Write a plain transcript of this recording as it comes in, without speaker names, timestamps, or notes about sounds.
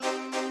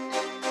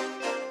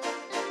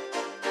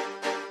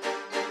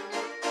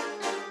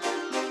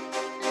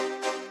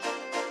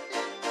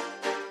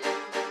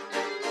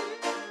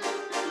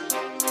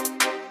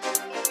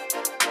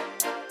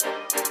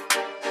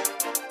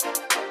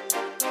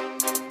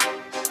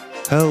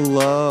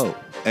Hello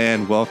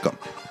and welcome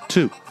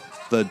to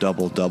the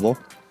Double Double.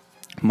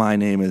 My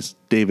name is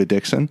David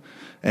Dixon,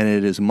 and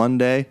it is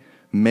Monday,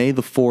 May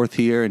the 4th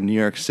here in New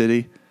York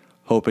City.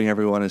 Hoping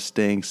everyone is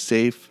staying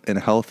safe and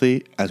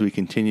healthy as we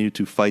continue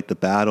to fight the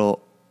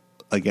battle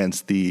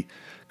against the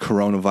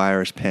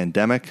coronavirus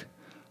pandemic.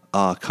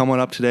 Coming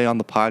up today on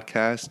the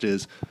podcast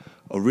is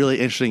a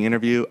really interesting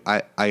interview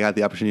I got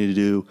the opportunity to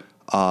do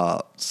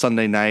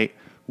Sunday night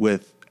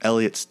with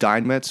Elliot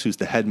Steinmetz, who's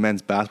the head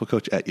men's basketball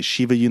coach at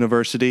Yeshiva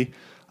University.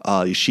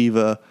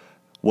 Yeshiva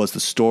was the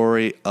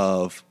story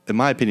of, in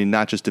my opinion,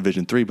 not just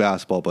Division III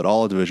basketball, but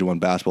all of Division I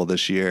basketball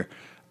this year,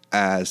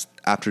 as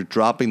after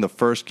dropping the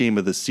first game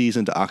of the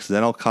season to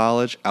Occidental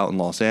College out in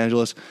Los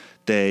Angeles,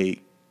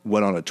 they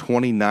went on a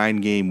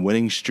 29-game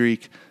winning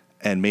streak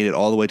and made it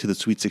all the way to the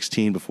Sweet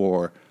 16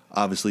 before,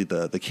 obviously,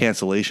 the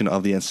cancellation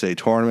of the NCAA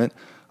tournament.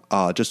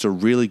 Just a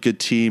really good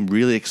team,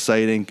 really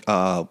exciting.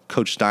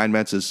 Coach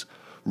Steinmetz is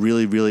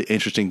really, really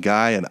interesting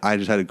guy, and I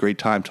just had a great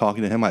time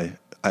talking to him. I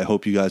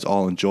hope you guys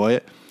all enjoy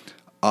it.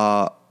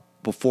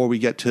 Before we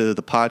get to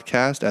the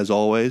podcast, as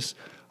always,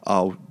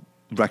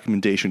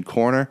 recommendation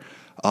corner.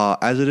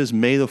 As it is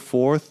May the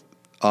 4th,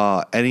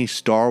 any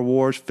Star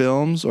Wars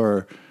films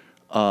or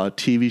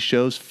TV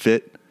shows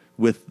fit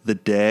with the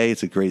day.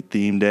 It's a great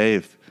theme day.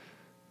 If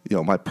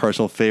my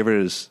personal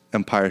favorite is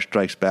Empire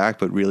Strikes Back,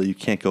 but really you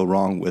can't go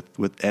wrong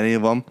with any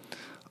of them.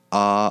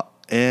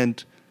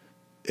 And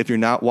if you're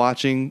not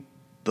watching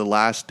The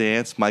Last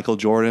Dance, Michael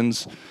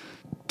Jordan's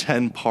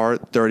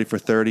 10-part 30 for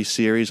 30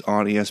 series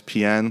on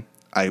ESPN,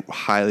 I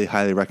highly,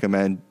 highly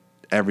recommend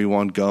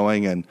everyone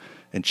going and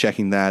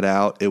checking that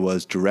out. It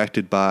was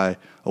directed by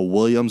a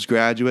Williams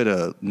graduate,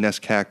 a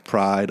NESCAC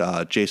pride,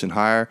 Jason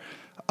Heyer.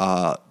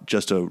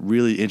 Just a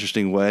really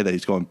interesting way that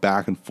he's going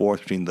back and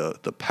forth between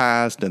the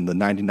past and the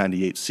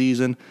 1998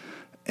 season.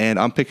 And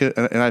I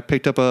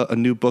picked up a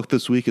new book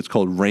this week. It's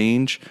called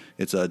Range.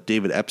 It's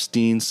David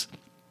Epstein's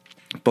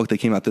book that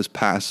came out this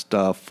past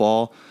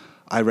fall.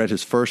 I read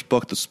his first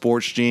book, The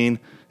Sports Gene.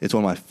 It's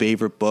one of my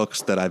favorite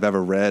books that I've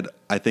ever read.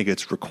 I think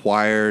it's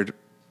required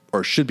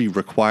or should be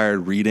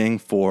required reading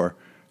for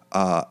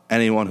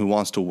anyone who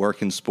wants to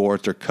work in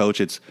sports or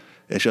coach. It's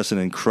just an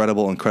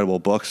incredible, incredible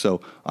book.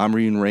 So I'm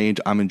reading Range.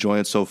 I'm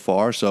enjoying it so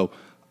far. So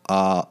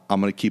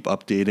I'm going to keep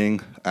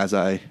updating as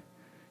I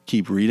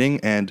keep reading.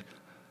 And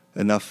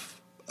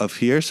enough of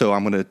here. So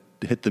I'm going to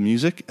hit the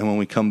music. And when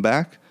we come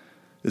back,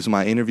 this is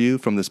my interview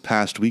from this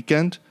past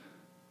weekend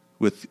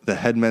with the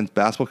head men's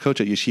basketball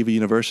coach at Yeshiva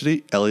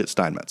University, Elliot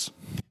Steinmetz.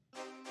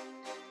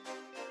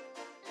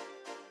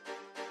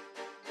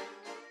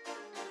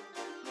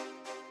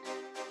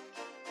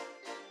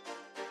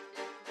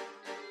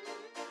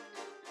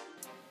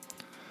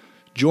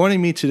 Joining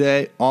me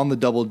today on the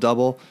Double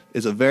Double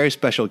is a very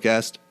special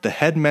guest, the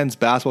head men's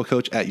basketball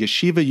coach at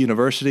Yeshiva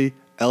University,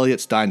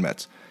 Elliot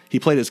Steinmetz. He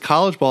played his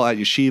college ball at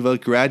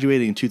Yeshiva,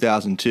 graduating in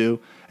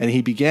 2002, and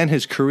he began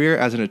his career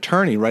as an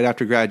attorney right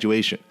after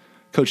graduation.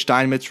 Coach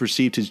Steinmetz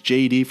received his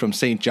JD from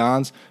St.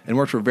 John's and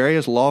worked for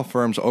various law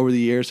firms over the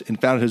years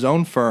and founded his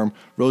own firm,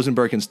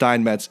 Rosenberg and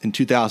Steinmetz, in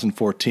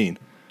 2014.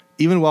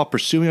 Even while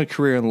pursuing a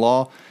career in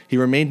law, he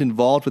remained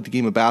involved with the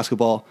game of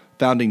basketball,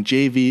 founding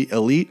JV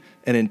Elite,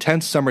 an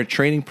intense summer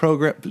training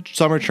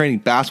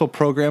basketball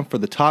program for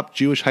the top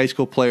Jewish high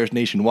school players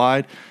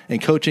nationwide,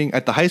 and coaching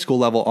at the high school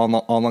level on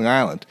Long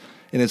Island.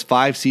 In his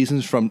 5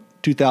 seasons from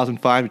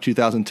 2005 to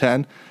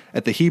 2010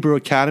 at the Hebrew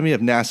Academy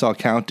of Nassau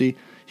County,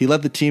 he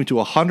led the team to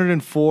a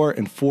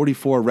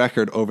 104-44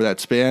 record over that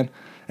span,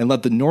 and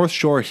led the North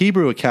Shore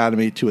Hebrew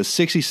Academy to a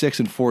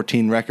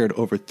 66-14 record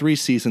over 3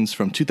 seasons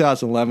from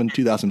 2011 to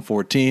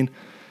 2014,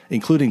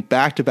 including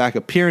back-to-back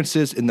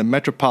appearances in the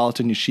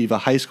Metropolitan Yeshiva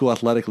High School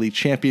Athletic League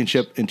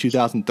Championship in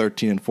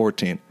 2013 and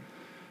 14.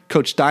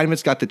 Coach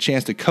Steinmetz got the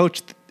chance to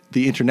coach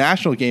the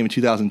international game in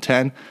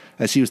 2010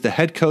 as he was the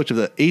head coach of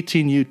the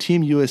 18U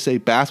Team USA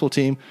basketball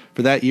team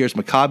for that year's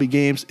Maccabiah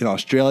Games in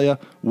Australia,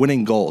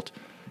 winning gold.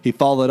 He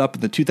followed up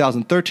in the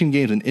 2013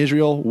 games in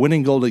Israel,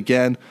 winning gold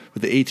again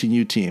with the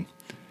 18U team.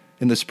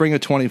 In the spring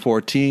of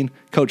 2014,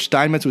 Coach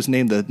Steinmetz was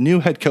named the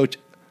new head coach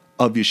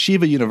of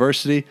Yeshiva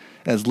University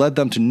and has led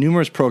them to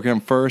numerous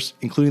program firsts,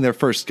 including their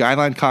first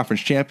Skyline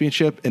Conference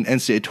Championship and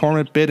NCAA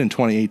tournament bid in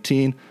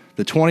 2018.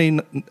 The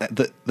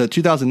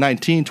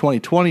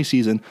 2019-2020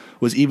 season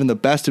was even the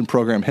best in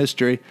program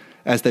history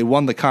as they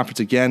won the conference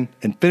again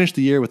and finished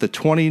the year with a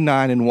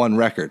 29-1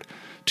 record.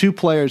 2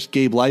 players,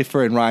 Gabe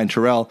Leifer and Ryan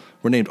Terrell,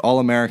 were named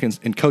All-Americans,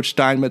 and Coach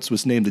Steinmetz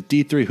was named the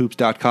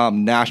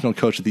D3Hoops.com National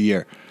Coach of the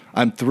Year.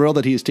 I'm thrilled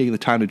that he is taking the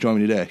time to join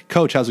me today.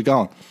 Coach, how's it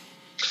going?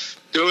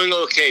 Doing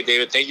okay,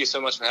 David. Thank you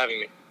so much for having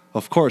me.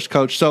 Of course,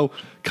 Coach. So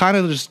kind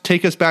of just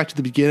take us back to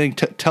the beginning.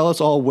 Tell us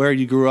all where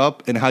you grew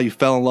up and how you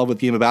fell in love with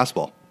the game of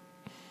basketball.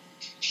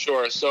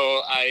 Sure. So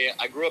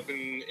I grew up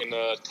in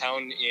a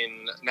town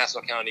in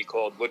Nassau County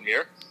called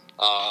Woodmere.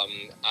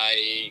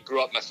 I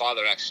grew up. My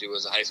father actually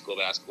was a high school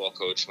basketball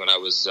coach when I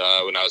was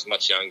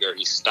much younger.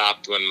 He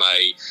stopped when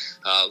my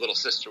little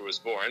sister was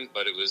born,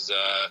 but it was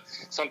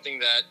something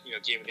that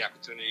gave me the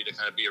opportunity to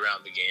kind of be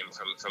around the game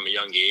from a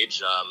young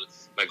age.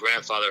 My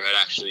grandfather had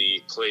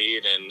actually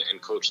played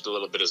and coached a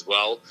little bit as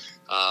well.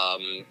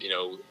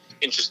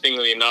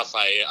 Interestingly enough,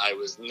 I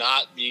was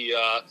not the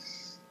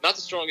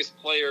strongest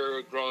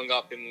player growing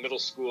up in middle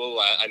school.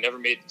 I never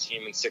made the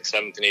team in 6th,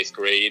 7th, and 8th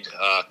grade.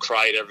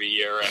 Cried every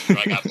year after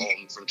I got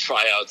home from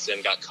tryouts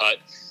and got cut.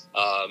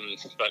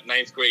 But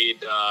 9th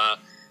grade,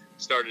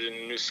 started in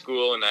a new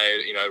school, and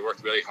I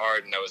worked really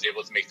hard, and I was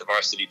able to make the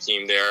varsity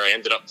team there. I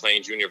ended up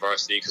playing junior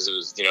varsity because it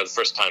was the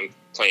first time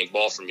playing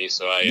ball for me,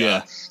 so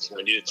I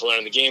needed to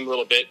learn the game a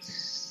little bit.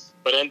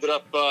 But ended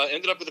up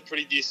with a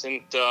pretty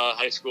decent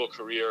high school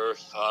career.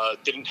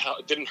 Didn't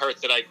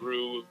hurt that I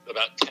grew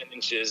about 10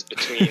 inches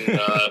between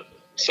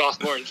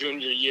sophomore and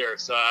junior year.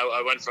 So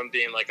I went from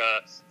being like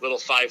a little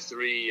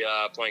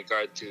 5'3" point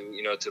guard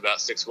to about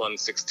 6'1",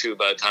 6'2"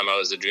 by the time I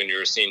was a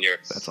junior or senior.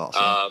 That's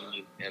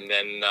awesome. And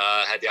then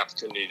had the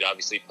opportunity to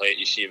obviously play at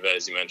Yeshiva,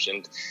 as you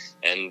mentioned,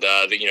 and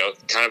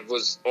kind of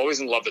was always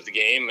in love with the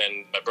game.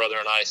 And my brother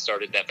and I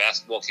started that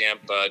basketball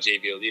camp,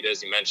 JV Elite,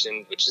 as you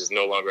mentioned, which is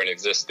no longer in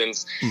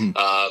existence.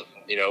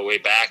 Mm-hmm. Way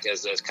back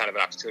as kind of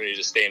an opportunity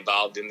to stay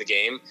involved in the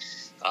game.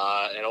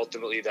 And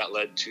ultimately that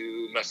led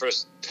to my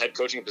first head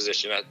coaching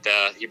position at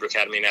Hebrew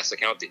Academy in Nassau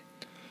County.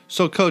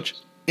 So, Coach,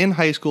 in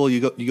high school,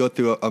 you go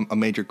through a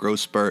major growth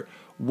spurt.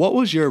 What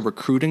was your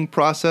recruiting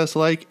process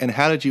like, and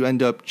how did you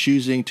end up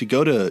choosing to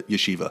go to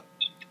Yeshiva?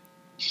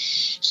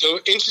 So,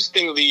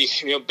 interestingly,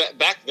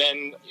 back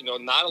then,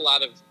 not a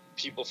lot of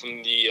people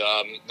from the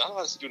not a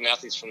lot of student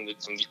athletes from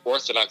the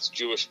Orthodox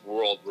Jewish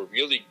world were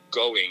really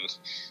going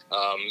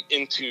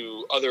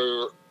into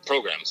other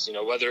programs,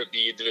 whether it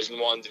be Division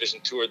I,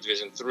 Division II, or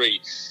Division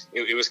III.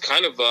 It was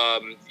kind of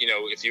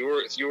if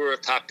you were a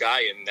top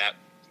guy in that,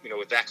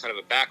 with that kind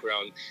of a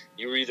background,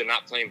 you were either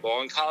not playing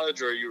ball in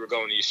college or you were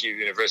going to Yeshiva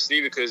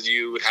University because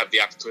you would have the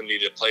opportunity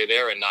to play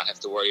there and not have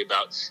to worry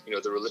about,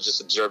 the religious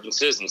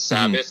observances and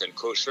Sabbath and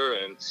kosher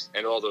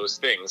and all those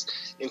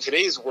things. In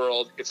today's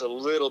world, it's a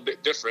little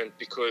bit different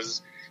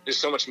because there's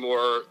so much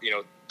more,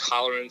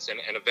 tolerance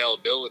and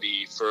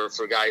availability for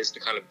guys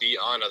to kind of be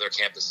on other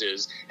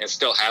campuses and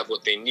still have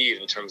what they need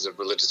in terms of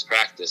religious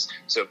practice.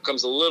 So it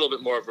becomes a little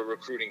bit more of a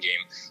recruiting game.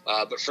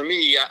 But for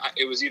me,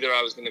 it was either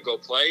I was going to go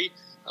play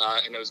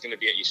and I was going to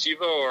be at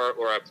Yeshiva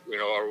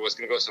or was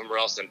going to go somewhere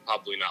else and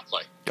probably not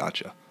play.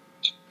 Gotcha.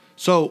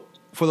 So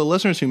for the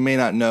listeners who may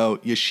not know,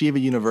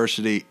 Yeshiva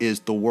University is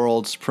the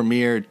world's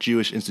premier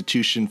Jewish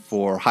institution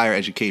for higher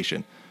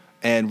education,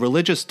 and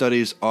religious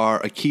studies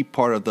are a key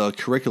part of the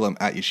curriculum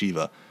at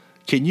Yeshiva.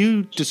 Can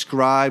you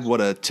describe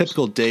what a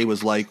typical day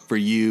was like for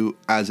you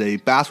as a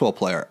basketball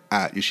player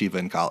at Yeshiva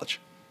in college?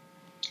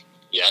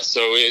 Yeah,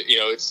 so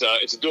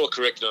it's a dual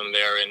curriculum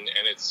there, and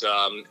it's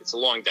a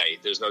long day.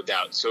 There's no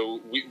doubt. So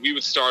we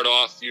would start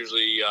off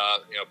usually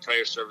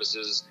prayer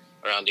services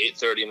around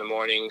 8:30 in the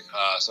morning,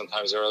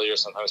 sometimes earlier,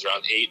 sometimes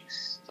around 8.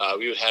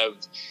 We would have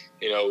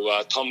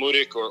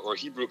Talmudic or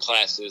Hebrew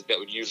classes that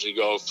would usually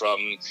go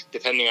from,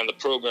 depending on the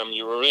program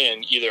you were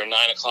in, either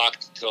 9 o'clock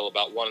till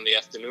about 1 in the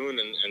afternoon,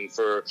 and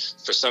for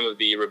some of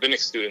the rabbinic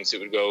students, it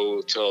would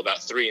go till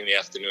about 3 in the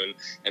afternoon,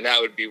 and that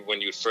would be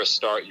when you would first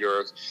start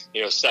your,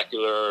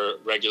 secular,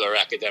 regular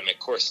academic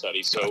course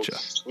study. So Gotcha.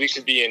 We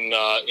could be in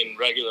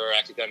regular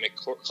academic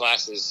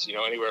classes,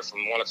 anywhere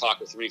from 1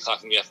 o'clock or 3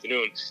 o'clock in the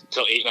afternoon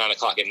till 8, 9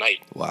 o'clock at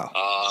night. Wow.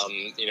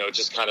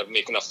 Just kind of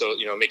making up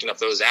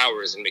those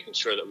hours and making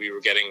sure that we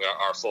were getting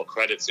our full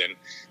credits in,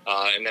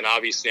 and then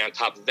obviously on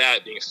top of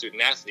that, being a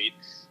student athlete,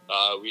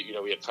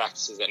 we had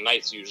practices at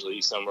nights, usually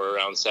somewhere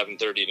around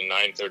 7:30 to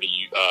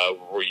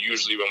 9:30 were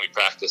usually when we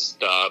practiced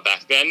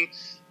back then.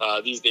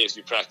 These days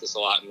we practice a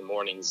lot in the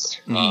mornings,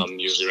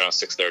 usually around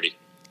 6:30.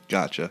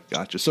 Gotcha.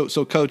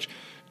 So Coach,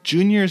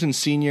 juniors and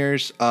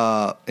seniors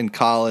in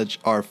college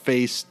are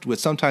faced with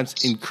sometimes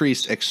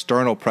increased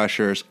external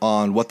pressures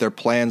on what their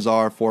plans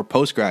are for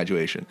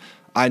post-graduation.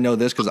 I know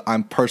this because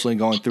I'm personally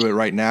going through it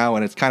right now,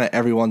 and it's kind of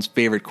everyone's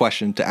favorite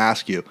question to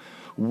ask you.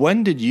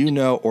 When did you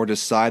know or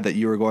decide that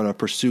you were going to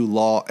pursue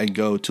law and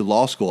go to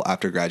law school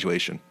after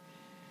graduation?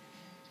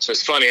 So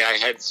it's funny, I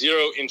had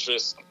zero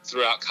interest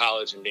throughout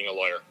college in being a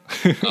lawyer.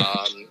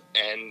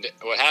 And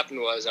what happened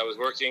was I was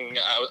working,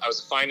 I was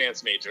a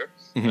finance major,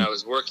 and I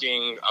was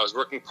working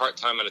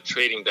part-time at a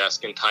trading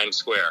desk in Times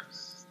Square.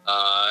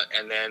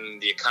 And then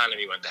the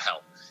economy went to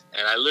hell.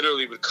 And I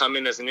literally would come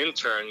in as an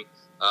intern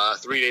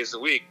 3 days a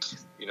week,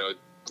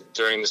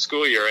 during the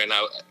school year. And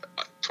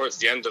towards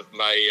the end of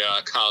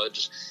my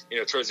college,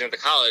 towards the end of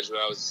college, when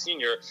I was a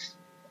senior,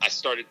 I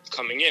started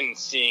coming in,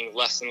 seeing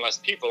less and less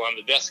people on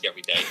the desk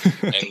every day.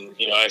 And,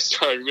 I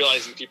started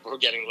realizing people were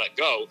getting let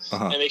go.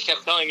 And they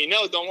kept telling me,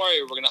 no, don't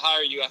worry, we're going to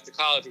hire you after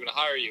college, we're going to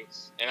hire you.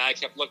 And I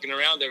kept looking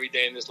around every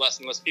day, and there's less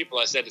and less people.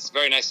 I said, it's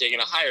very nice that you're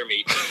going to hire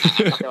me.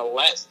 I'm not going to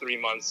last 3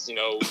 months,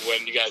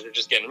 when you guys are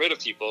just getting rid of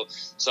people.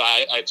 So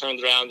I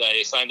turned around,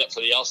 I signed up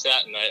for the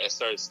LSAT, and I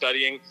started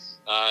studying.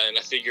 and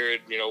I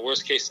figured,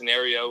 worst case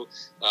scenario,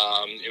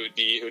 it would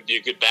be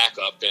a good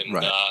backup, and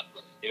right.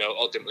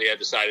 Ultimately I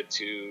decided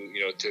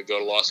to go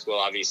to law school,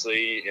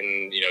 obviously,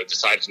 and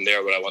decide from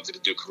there what I wanted to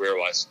do career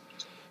wise.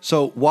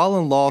 So while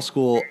in law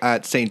school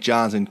at St.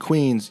 John's in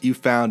Queens, you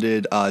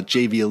founded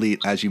JV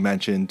Elite, as you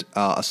mentioned,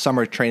 a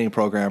summer training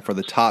program for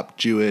the top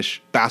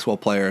Jewish basketball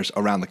players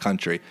around the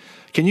country.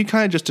 Can you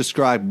kind of just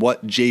describe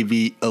what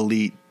JV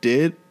Elite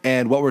did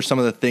and what were some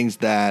of the things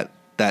that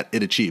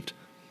it achieved?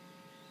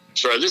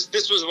 Sure. This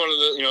was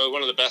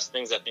one of the best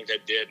things I think I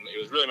did. It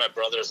was really my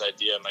brother's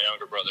idea. My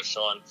younger brother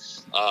Sean,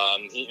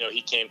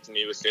 he came to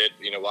me with it.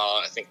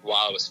 While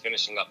I was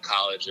finishing up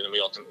college, and we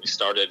ultimately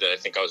started. I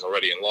think I was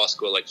already in law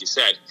school, like you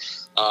said.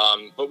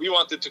 But we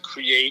wanted to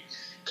create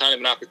kind of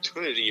an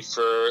opportunity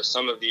for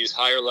some of these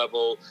higher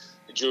level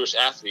Jewish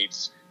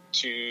athletes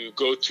to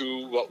go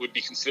to what would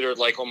be considered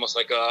almost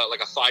like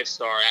a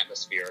 5-star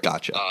atmosphere.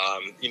 Gotcha.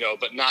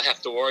 But not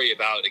have to worry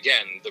about,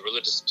 again, the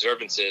religious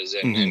observances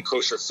and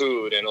kosher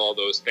food and all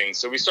those things.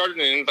 So we started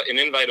an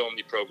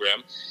invite-only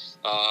program.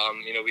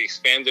 We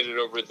expanded it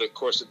over the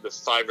course of the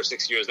 5 or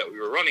 6 years that we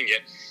were running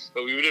it.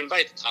 But we would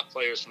invite the top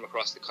players from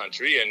across the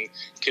country, and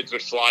kids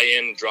would fly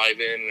in, drive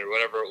in, or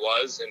whatever it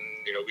was. And,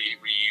 we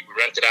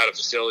rented out a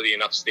facility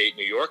in upstate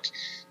New York.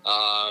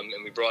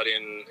 And we brought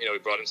in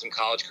some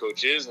college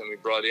coaches, and we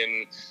brought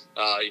in,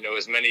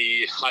 as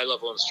many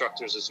high-level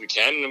instructors as we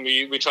can. And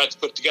we tried to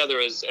put together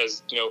as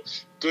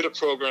good a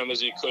program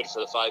as we could for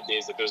the 5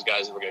 days that those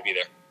guys were going to be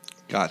there.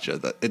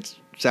 Gotcha. It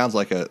sounds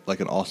like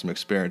an awesome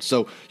experience.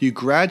 So you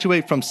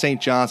graduate from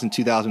St. John's in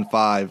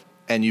 2005,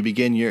 and you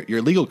begin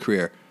your legal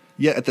career.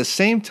 Yet at the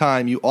same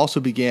time, you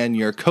also began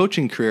your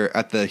coaching career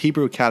at the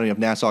Hebrew Academy of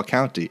Nassau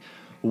County.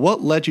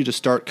 What led you to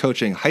start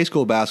coaching high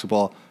school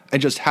basketball,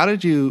 and just how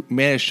did you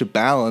manage to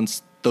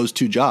balance those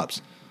two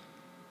jobs?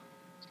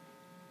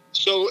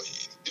 So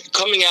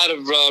coming out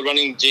of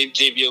running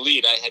JV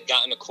Elite, I had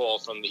gotten a call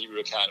from the Hebrew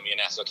Academy in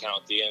Nassau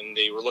County, and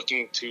they were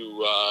looking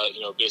to,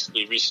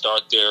 basically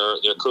restart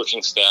their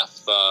coaching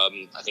staff.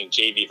 I think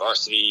JV,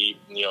 varsity,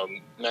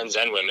 men's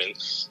and women.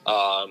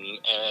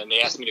 And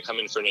they asked me to come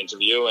in for an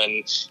interview.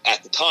 And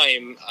at the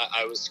time,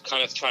 I was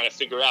kind of trying to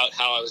figure out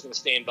how I was going to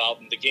stay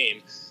involved in the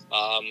game.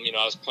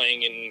 I was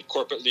playing in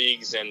corporate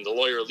leagues and the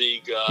lawyer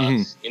league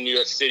in New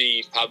York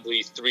City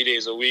probably 3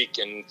 days a week,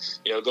 and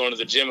going to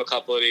the gym a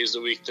couple of days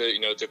a week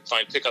to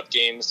find pickup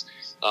games.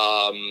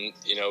 And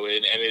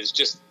it's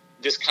just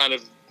this kind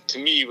of, to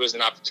me, was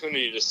an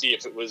opportunity to see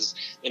if it was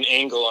an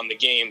angle on the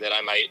game that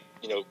I might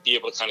be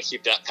able to kind of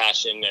keep that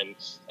passion and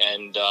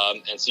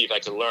see if I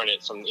could learn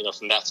it from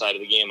that side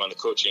of the game on the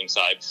coaching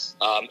side.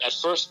 At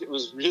first, it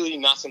was really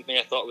not something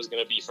I thought was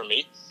going to be for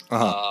me.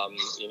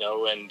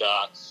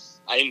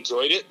 I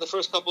enjoyed it the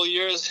first couple of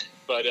years,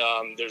 but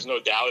there's no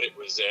doubt it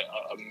was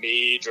a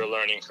major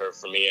learning curve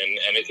for me,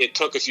 and it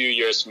took a few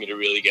years for me to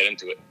really get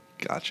into it.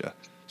 Gotcha.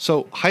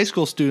 So high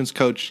school students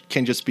coach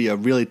can just be a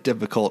really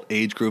difficult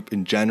age group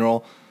in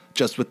general,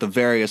 just with the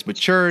various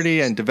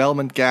maturity and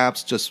development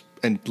gaps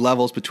and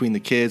levels between the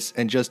kids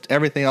and just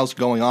everything else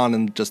going on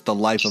in just the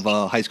life of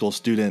a high school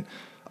student.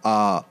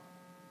 How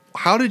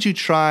did you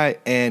try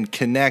and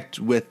connect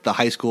with the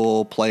high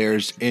school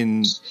players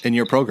in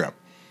your program?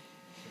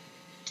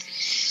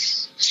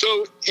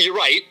 So you're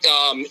right.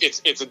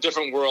 It's a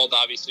different world,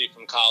 obviously,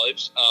 from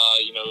college.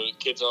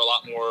 Kids are a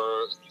lot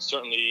more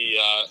certainly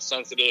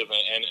sensitive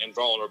and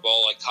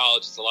vulnerable. Like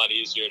college, it's a lot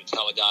easier to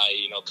tell a guy,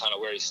 kind of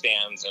where he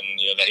stands, and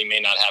that he may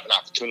not have an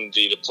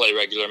opportunity to play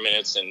regular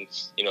minutes, and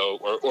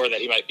or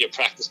that he might be a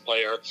practice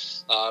player.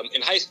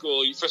 In high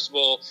school, first of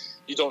all,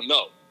 you don't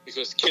know,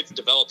 because kids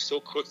develop so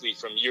quickly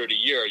from year to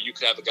year. You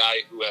could have a guy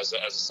who, as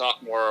a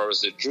sophomore or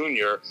as a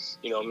junior,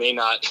 may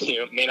not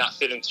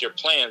fit into your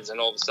plans, and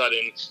all of a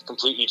sudden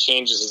completely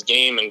changes his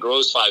game and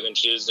grows 5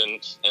 inches,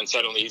 and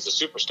suddenly he's a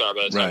superstar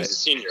by the time he's a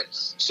senior.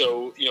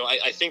 So,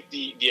 I think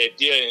the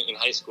idea in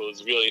high school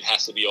is really it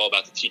has to be all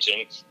about the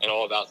teaching and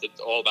all about the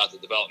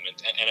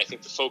development. And I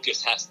think the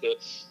focus has to,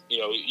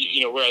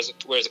 whereas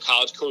a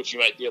college coach, you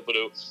might be able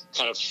to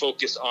kind of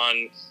focus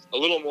on a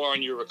little more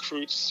on your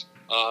recruits.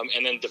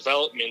 And then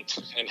development,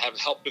 and have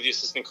help with the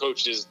assistant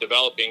coaches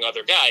developing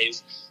other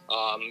guys.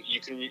 You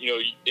can,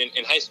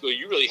 in high school,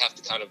 you really have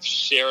to kind of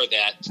share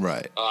that,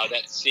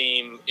 that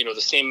same,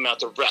 the same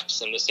amount of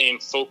reps and the same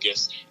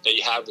focus that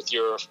you have with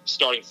your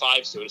starting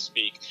 5, so to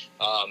speak,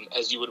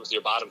 as you would with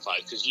your bottom 5,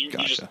 because you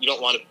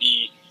don't want to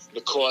be the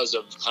cause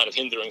of kind of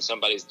hindering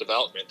somebody's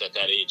development at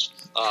that age.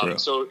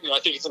 So, I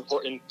think it's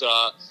important,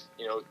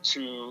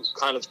 to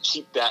kind of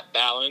keep that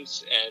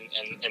balance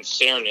and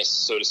fairness,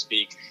 so to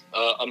speak,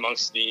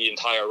 amongst the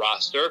entire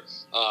roster,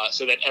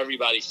 so that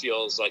everybody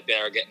feels like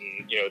they're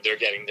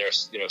getting their,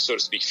 so to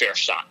speak, fair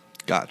shot.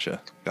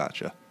 Gotcha.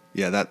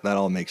 Yeah, that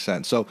all makes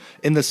sense. So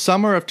in the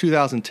summer of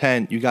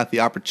 2010, you got the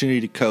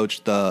opportunity to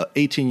coach the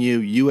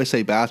 18U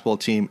USA basketball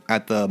team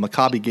at the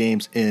Maccabiah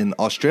Games in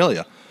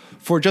Australia.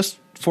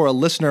 For a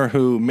listener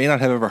who may not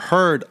have ever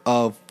heard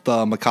of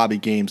the Maccabiah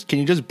Games, can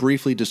you just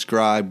briefly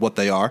describe what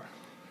they are?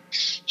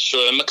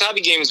 Sure. The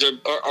Maccabiah Games are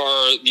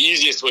the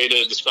easiest way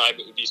to describe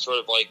it would be sort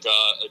of like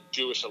a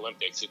Jewish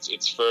Olympics.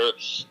 It's for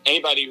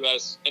anybody who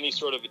has any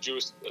sort of a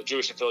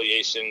Jewish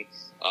affiliation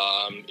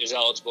is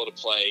eligible to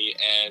play,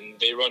 and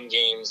they run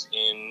games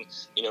in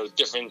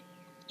different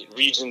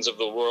regions of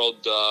the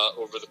world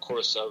over the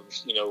course of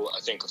I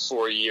think a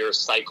 4-year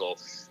cycle.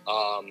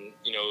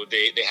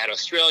 They had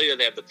Australia,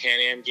 they have the Pan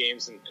Am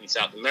Games in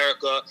South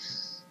America.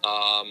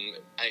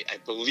 I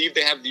believe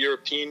they have the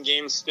European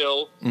Games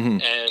still,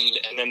 and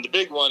then the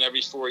big one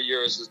every 4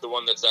 years is the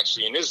one that's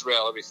actually in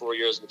Israel every 4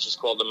 years, which is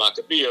called the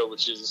Maccabiah,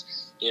 which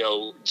is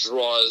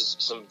draws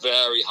some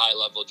very high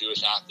level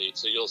Jewish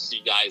athletes. So you'll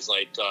see guys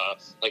like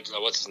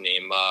what's his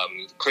name,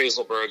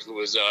 Kraselberg, who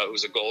was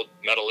a gold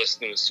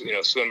medalist in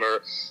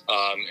swimmer,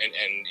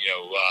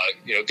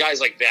 and guys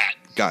like that.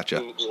 Gotcha.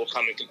 Who will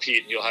come and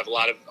compete. You'll have a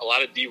lot of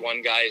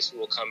D1 guys who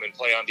will come and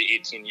play on the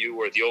 18U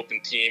or the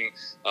open team.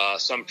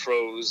 Some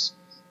pros,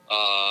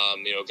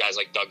 guys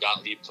like Doug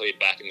Gottlieb played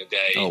back in the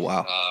day. Oh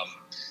wow.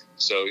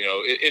 So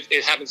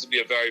it happens to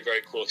be a very,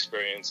 very cool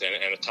experience and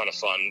a ton of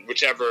fun.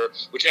 Whichever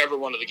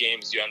one of the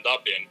games you end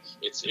up in,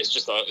 it's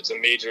a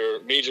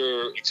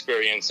major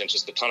experience and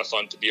just a ton of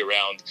fun to be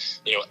around.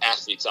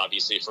 Athletes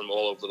obviously from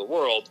all over the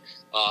world,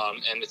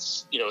 and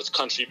it's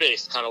country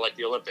based, kind of like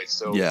the Olympics.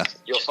 So yeah.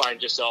 You'll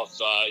find yourself,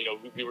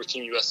 we were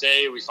Team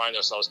USA. We find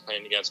ourselves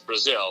playing against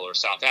Brazil or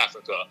South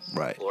Africa,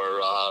 right?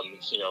 Or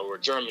or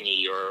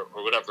Germany or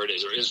whatever it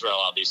is, or Israel,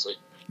 obviously.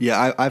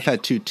 Yeah, I've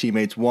had two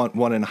teammates,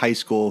 one in high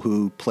school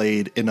who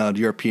played in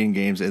European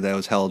Games that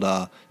was held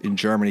in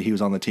Germany. He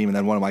was on the team, and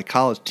then one of my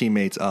college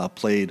teammates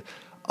played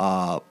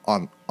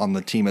on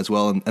the team as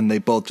well, and they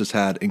both just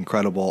had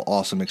incredible,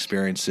 awesome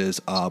experiences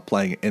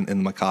playing in the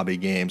Maccabiah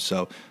Games.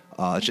 So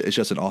it's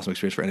just an awesome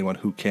experience for anyone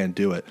who can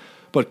do it.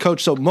 But,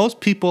 Coach, so most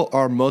people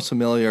are most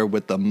familiar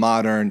with the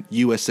modern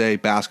USA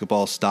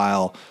basketball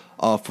style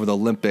for the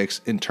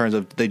Olympics in terms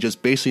of they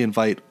just basically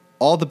invite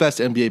all the best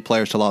NBA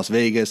players to Las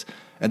Vegas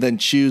and then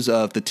choose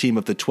the team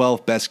of the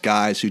 12 best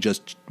guys who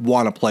just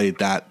want to play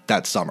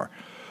that summer.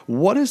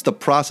 What is the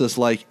process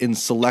like in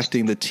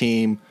selecting the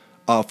team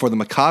for the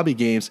Maccabiah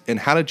Games, and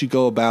how did you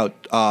go about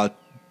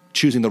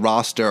choosing the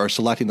roster or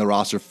selecting the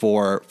roster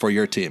for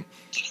your team?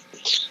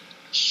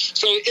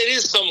 So it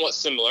is somewhat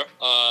similar.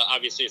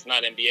 Obviously, it's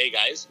not NBA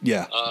guys.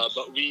 Yeah.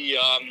 But we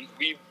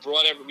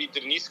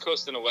did an East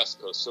Coast and a West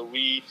Coast. So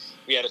we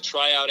had a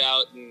tryout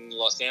out in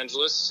Los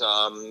Angeles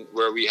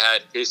where we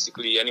had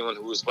basically anyone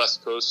who was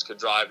West Coast could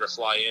drive or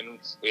fly in.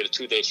 We had a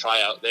 2-day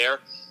tryout there.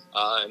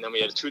 And then we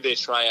had a 2-day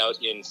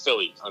tryout in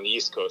Philly on the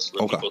East Coast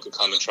where people could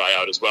come and try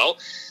out as well.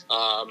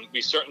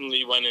 We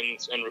certainly went in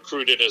and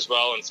recruited as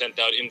well and sent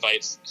out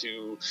invites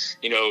to,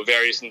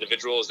 various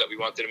individuals that we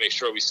wanted to make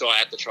sure we saw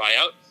at the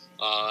tryout.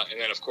 And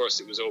then, of course,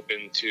 it was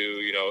open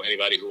to,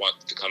 anybody who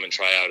wanted to come and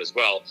try out as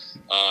well.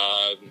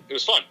 It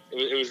was fun.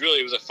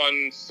 It was a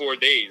fun 4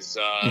 days,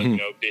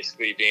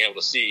 basically being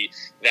able to see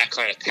that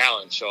kind of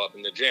talent show up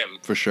in the gym.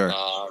 For sure.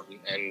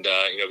 And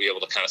be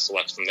able to kind of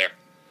select from there.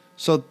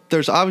 So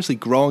there's obviously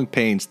growing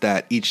pains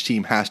that each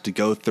team has to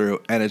go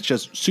through, and it's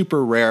just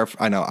super rare.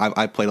 I know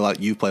I played a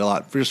lot, you played a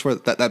lot. Just for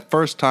that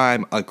first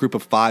time a group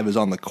of 5 is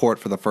on the court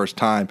for the first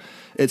time,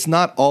 it's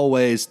not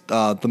always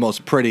the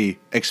most pretty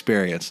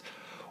experience.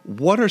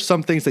 What are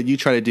some things that you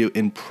try to do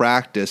in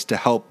practice to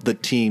help the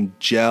team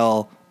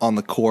gel on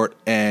the court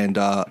and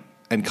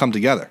come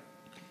together?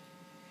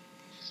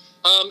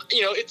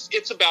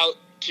 It's about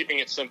keeping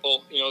it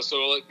simple. So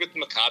like with the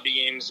Maccabiah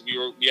Games,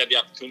 we had the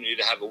opportunity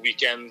to have a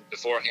weekend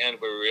beforehand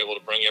where we were able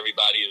to bring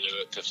everybody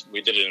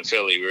we did it in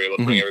Philly. We were able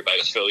to bring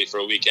everybody to Philly for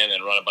a weekend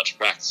and run a bunch of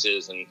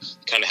practices and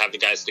kind of have the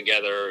guys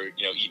together,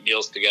 eat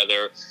meals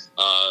together,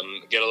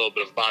 get a little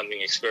bit of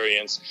bonding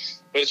experience.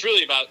 But it's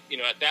really about,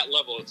 at that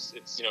level, it's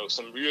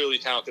some really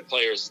talented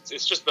players.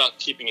 It's just about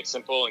keeping it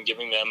simple and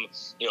giving them,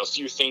 a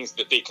few things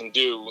that they can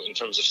do in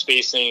terms of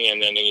spacing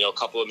and then, a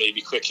couple of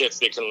maybe quick hits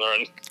they can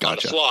learn on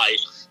the fly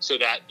so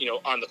that,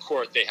 on the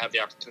court they have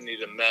the opportunity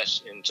to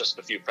mesh in just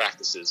a few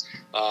practices.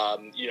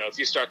 If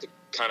you start to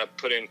kind of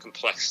put in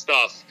complex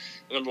stuff,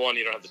 number one,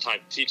 you don't have the time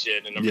to teach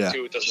it, and number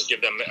two, it doesn't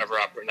give them ever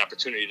an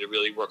opportunity to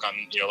really work on,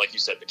 like you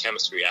said, the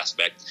chemistry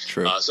aspect.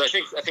 True. So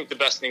I think the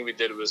best thing we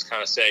did was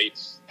kind of say,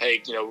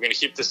 hey, we're going to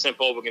keep this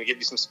simple. We're going to give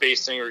you some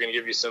spacing. We're going to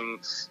give you some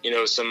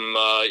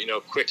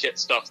quick hit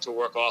stuff to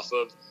work off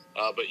of.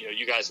 But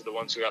you guys are the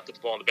ones who have to put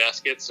the ball in the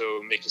basket,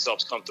 so make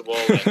yourselves comfortable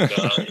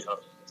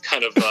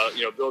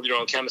and build your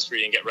own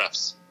chemistry and get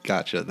reps.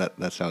 Gotcha.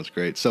 That sounds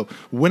great. So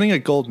winning a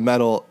gold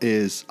medal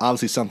is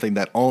obviously something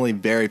that only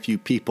very few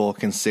people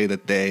can say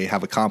that they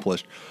have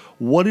accomplished.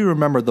 What do you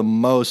remember the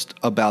most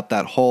about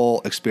that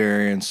whole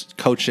experience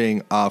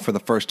coaching for the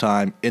first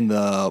time in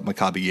the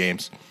Maccabiah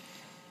Games?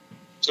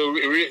 So,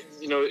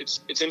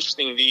 it's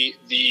interesting.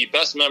 The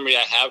best memory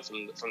I have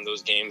from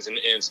those games, and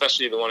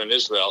especially the one in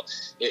Israel,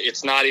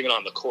 it's not even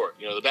on the court.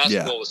 The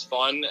basketball was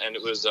fun, and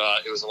it was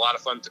a lot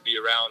of fun to be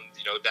around,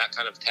 that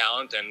kind of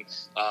talent. And,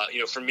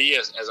 for me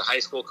as a high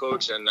school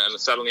coach, and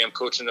suddenly I'm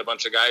coaching a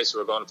bunch of guys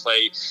who are going to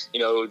play,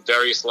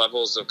 various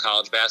levels of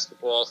college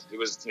basketball. It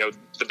was,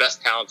 the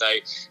best talent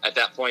I, at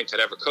that point, had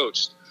ever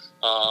coached.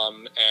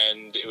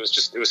 And it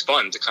was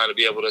fun to kind of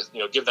be able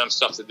to, give them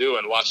stuff to do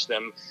and watch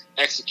them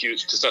execute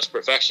to such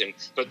perfection.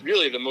 But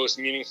really the most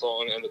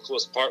meaningful and the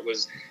coolest part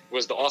was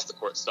the off the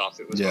court stuff.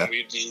 It was when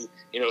we'd be,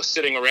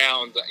 sitting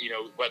around,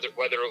 whether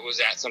it was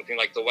at something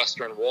like the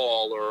Western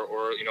Wall or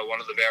one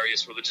of the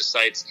various religious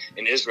sites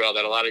in Israel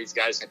that a lot of these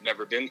guys had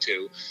never been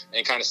to,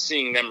 and kind of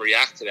seeing them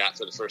react to that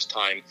for the first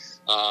time.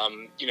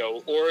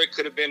 Or it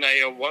could have been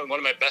one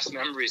of my best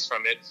memories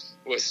from it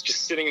was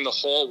just sitting in the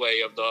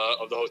hallway of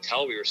the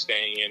hotel we were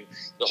staying in.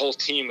 The whole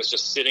team was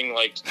just sitting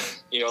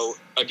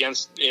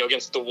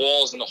against the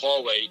walls in the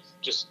hallway,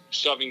 just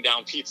shoving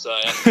down pizza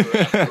after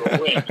a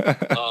win,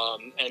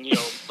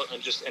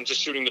 and just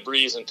shooting the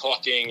breeze and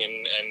talking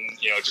and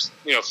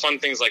fun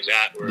things like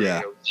that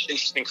where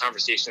interesting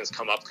conversations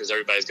come up because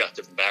everybody's got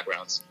different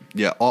backgrounds.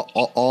 Yeah,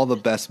 all the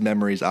best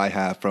memories I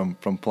have from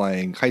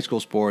playing high school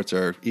sports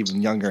or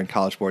even younger in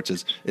college sports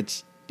is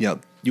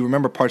you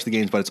remember parts of the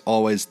games, but it's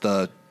always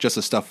the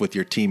stuff with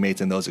your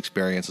teammates and those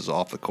experiences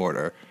off the court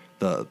are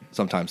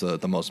sometimes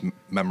the most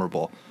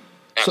memorable.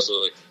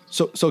 Absolutely.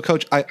 So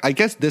Coach, I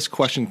guess this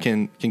question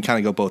can kind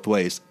of go both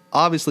ways.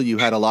 Obviously, you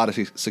had a lot of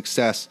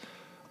success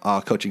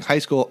coaching high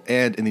school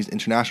and in these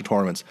international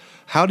tournaments.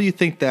 How do you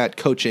think that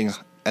coaching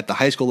at the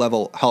high school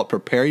level helped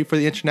prepare you for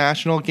the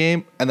international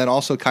game? And then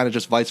also kind of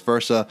just vice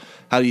versa,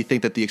 how do you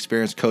think that the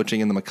experience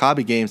coaching in the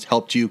Maccabiah Games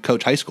helped you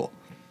coach high school?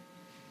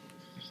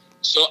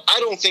 So I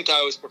don't think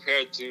I was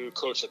prepared to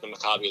coach at the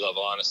Maccabi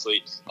level,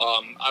 honestly.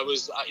 I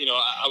was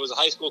a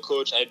high school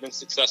coach. I had been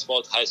successful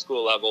at the high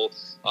school level.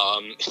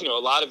 A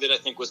lot of it, I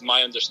think, was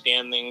my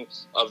understanding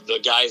of the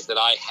guys that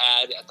I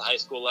had at the high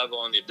school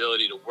level and the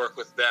ability to work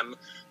with them,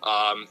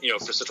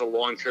 for such a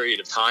long period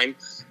of time.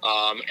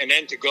 And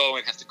then to go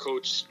and have to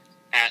coach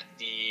at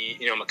the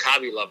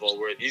Maccabi level,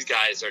 where these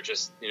guys are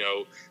just we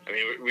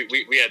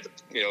had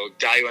the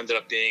guy who ended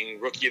up being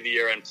Rookie of the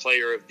Year and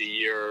Player of the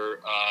Year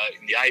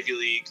in the Ivy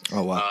League.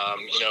 Oh wow!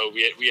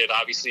 We had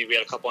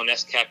a couple of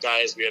NESCAP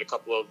guys. We had a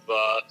couple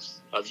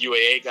of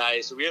UAA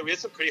guys. So we had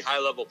some pretty high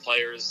level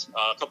players.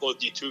 A couple of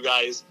D2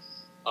 guys.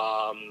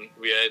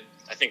 We had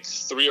I think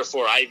 3 or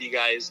 4 Ivy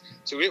guys.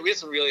 So we had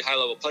some really high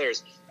level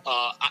players.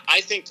 I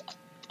think.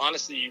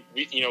 Honestly,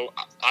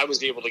 I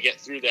was able to get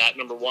through that,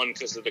 number one,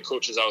 because of the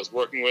coaches I was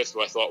working with,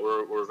 who I thought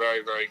were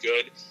very, very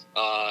good,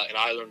 and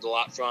I learned a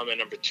lot from, and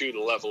number two, the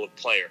level of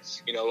player.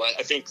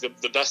 I think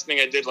the best thing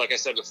I did, like I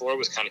said before,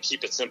 was kind of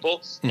keep it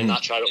simple and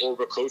not try to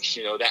overcoach,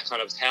 that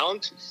kind of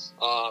talent.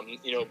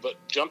 But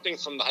jumping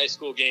from the high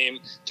school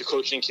game to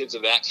coaching kids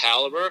of that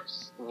caliber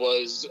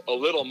was a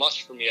little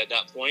much for me at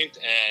that point.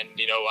 And,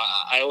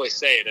 I always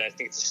say it, and I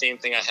think it's the same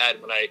thing I had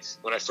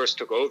when I first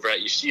took over at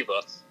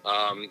Yeshiva.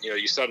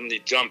 You suddenly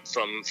jump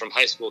from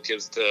high school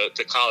kids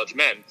to college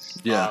men.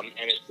 Yeah.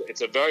 And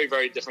it's a very,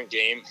 very different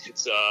game.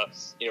 It's,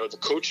 the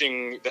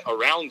coaching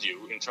around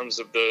you in terms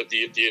of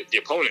the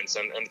opponents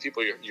and the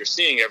people you're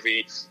seeing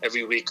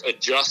every week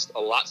adjust a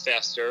lot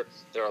faster.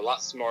 They're a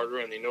lot smarter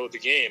and they know the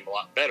game a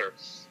lot better.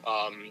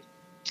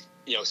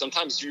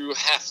 Sometimes you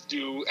have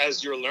to,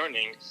 as you're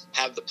learning,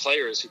 have the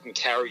players who can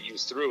carry you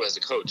through as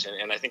a coach.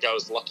 And I think I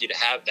was lucky to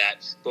have that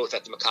both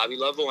at the Maccabi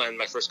level and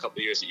my first couple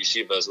of years at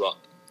Yeshiva as well.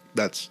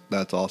 That's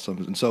awesome.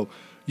 And so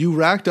you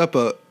racked up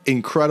a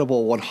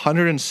incredible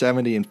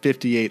 170 and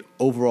 58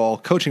 overall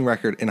coaching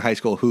record in high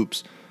school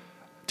hoops.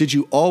 Did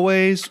you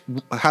always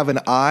have an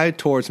eye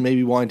towards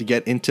maybe wanting to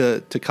get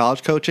into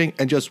college coaching?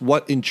 And just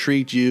what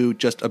intrigued you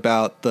just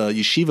about the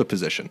yeshiva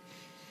position?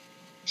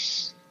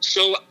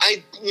 So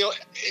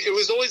it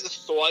was always a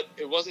thought.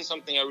 It wasn't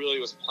something I really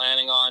was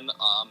planning on.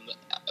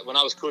 When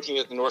I was coaching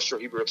at the North Shore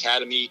Hebrew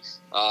Academy,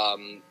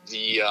 it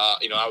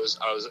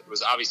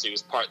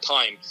was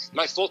part-time.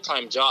 My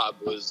full-time job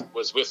was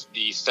with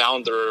the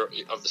founder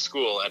of the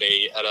school at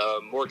a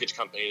mortgage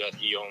company that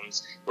he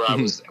owns, where I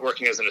was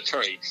working as an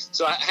attorney.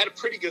 So I had a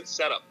pretty good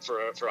setup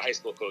for a high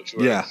school coach.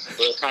 Where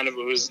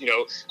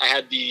I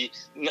had the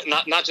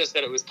not just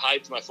that it was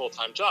tied to my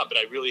full-time job, but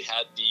I really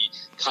had the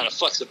kind of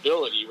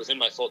flexibility within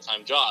my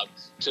full-time job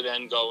to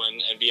then go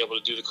and be able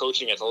to do the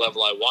coaching at the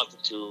level I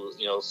wanted to,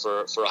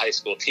 for a high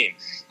school team.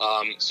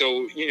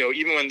 So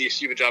even when the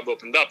yeshiva job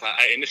opened up,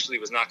 I initially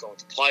was not going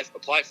to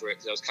apply for it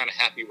because I was kind of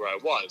happy where I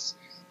was.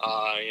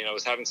 I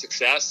was having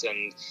success,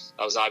 and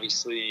I was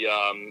obviously,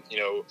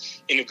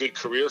 in a good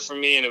career for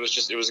me, and it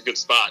was a good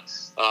spot.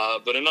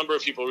 But a number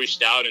of people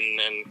reached out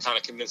and kind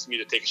of convinced me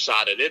to take a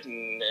shot at it,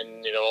 and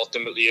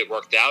ultimately it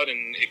worked out,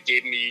 and it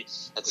gave me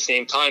at the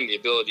same time the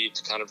ability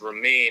to kind of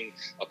remain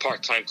a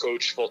part-time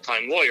coach,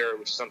 full-time lawyer,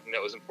 which is something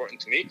that was important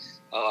to me.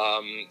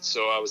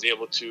 So I was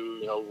able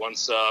to,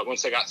 once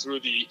I got through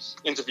the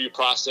interview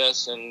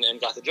process and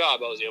got the job,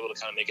 I was able to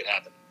kind of make it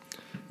happen.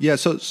 Yeah,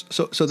 so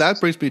that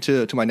brings me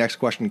to my next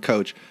question,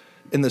 Coach.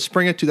 In the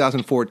spring of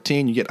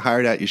 2014, you get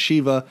hired at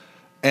Yeshiva,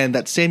 and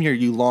that same year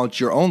you launched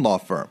your own law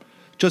firm.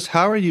 Just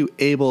how are you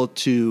able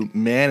to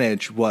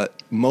manage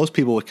what most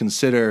people would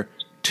consider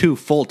 2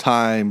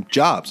 full-time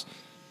jobs?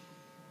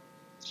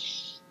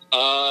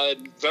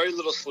 Very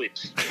little sleep,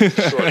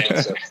 short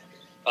answer.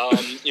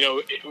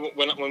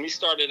 When we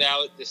started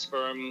out this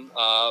firm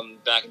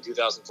back in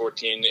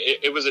 2014,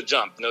 it was a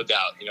jump, no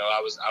doubt.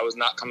 I was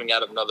not coming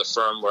out of another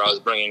firm where I was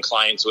bringing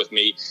clients with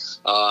me.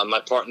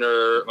 My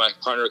partner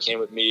came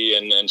with me,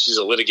 and she's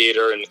a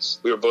litigator, and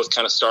we were both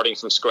kind of starting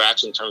from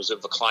scratch in terms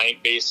of the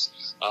client base.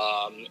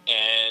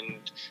 And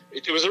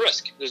it was a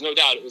risk. There's no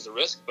doubt it was a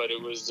risk, but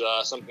it was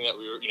something that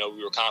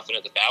we were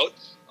confident about.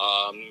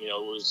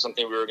 It was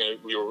something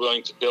we were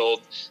willing to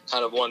build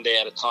kind of one day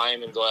at a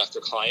time and go after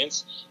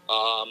clients.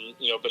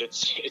 But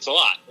it's a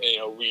lot.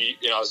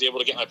 I was able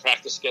to get my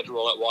practice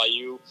schedule at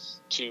YU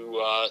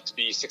to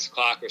be 6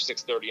 o'clock or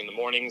 6:30 in the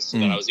mornings, so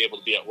that I was able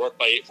to be at work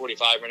by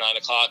 8:45 or 9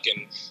 o'clock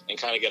and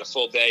kind of get a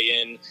full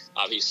day in.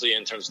 Obviously,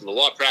 in terms of the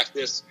law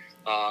practice,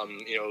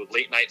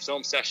 late night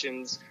film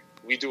sessions.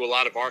 We do a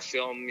lot of our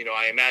film.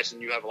 I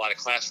imagine you have a lot of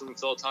classroom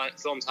film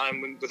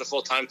time with a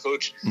full-time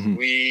coach. Mm-hmm.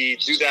 We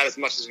do that as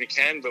much as we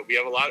can, but we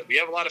have a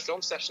lot of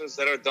film sessions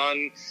that are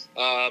done,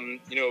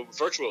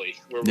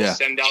 virtually, where we'll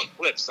send out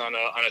clips on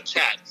a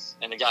chat.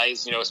 And the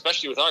guys,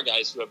 especially with our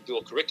guys who have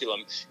dual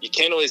curriculum, you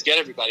can't always get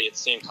everybody at the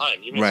same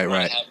time. Even if you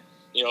want to have,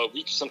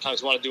 we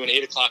sometimes want to do an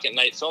 8 o'clock at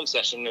night film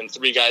session, and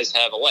 3 guys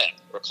have a lab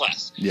or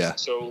class. Yeah.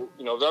 So,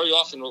 very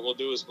often what we'll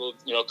do is we'll,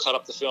 cut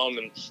up the film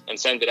and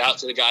send it out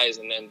to the guys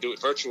and then do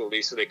it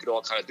virtually so they could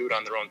all kind of do it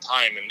on their own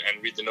time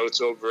and read the notes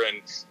over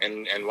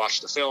and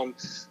watch the film.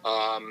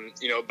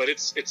 But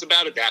it's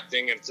about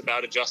adapting, and it's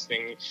about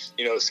adjusting,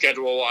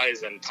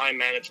 schedule-wise and time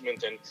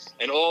management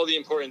and all the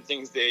important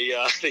things they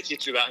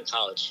teach you about in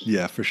college.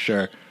 Yeah, for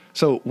sure.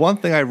 So one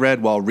thing I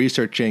read while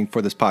researching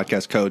for this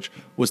podcast, Coach,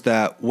 was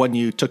that when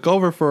you took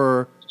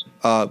over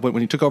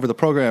when you took over the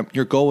program,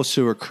 your goal was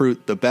to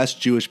recruit the best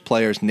Jewish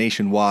players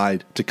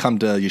nationwide to come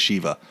to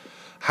Yeshiva.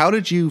 How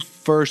did you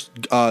first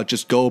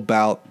just go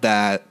about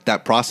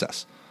that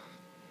process?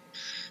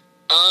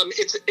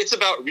 It's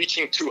about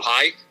reaching too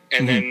high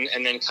and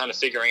then kind of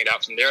figuring it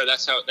out from there.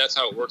 That's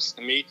how it works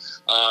to me.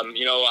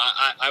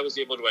 I was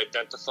able to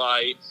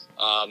identify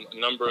a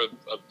number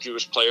of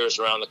Jewish players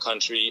around the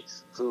country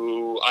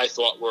who I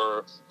thought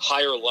were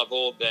higher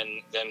level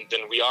than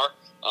we are.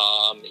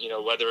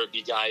 Whether it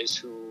be guys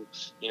who,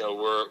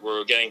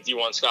 were getting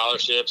D1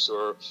 scholarships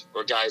or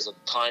guys at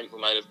the time who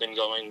might have been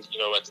going,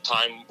 at the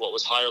time, what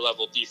was higher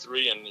level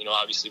D3. And,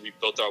 obviously we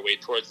built our way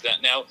towards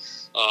that now.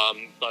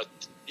 But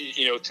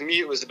to me,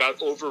 it was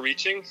about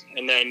overreaching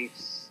and then,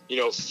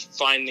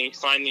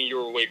 finding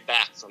your way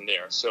back from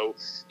there. So,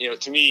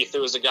 to me, if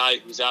there was a guy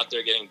who's out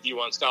there getting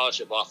D1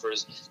 scholarship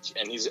offers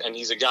and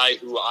he's a guy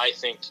who I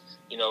think,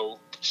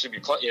 should be,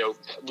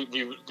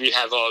 we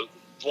have a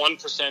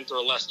 1%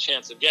 or less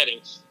chance of getting,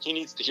 he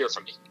needs to hear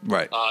from me.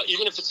 Right.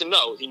 Even if it's a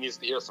no, he needs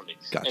to hear from me.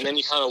 Gotcha. And then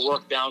you kind of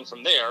work down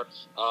from there.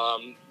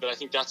 But I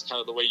think that's kind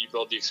of the way you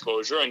build the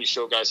exposure, and you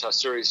show guys how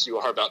serious you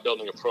are about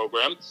building a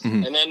program.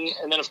 Mm-hmm.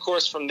 And then of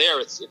course from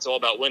there it's all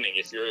about winning.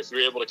 If you're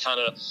able to kind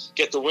of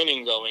get the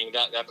winning going,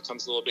 that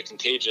becomes a little bit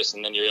contagious,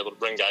 and then you're able to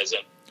bring guys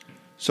in.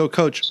 So,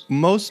 Coach,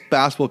 most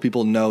basketball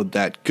people know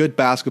that good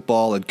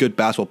basketball and good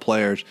basketball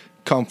players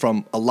come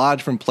from a lot of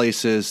different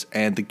places,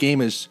 and the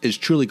game is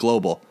truly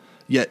global.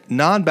 Yet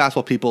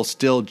non-basketball people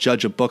still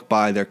judge a book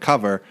by their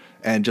cover,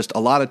 and just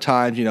a lot of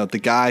times, the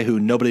guy who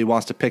nobody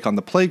wants to pick on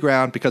the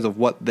playground because of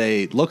what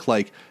they look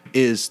like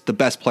is the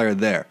best player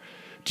there.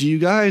 Do you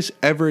guys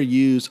ever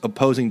use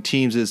opposing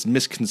teams'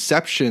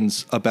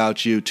 misconceptions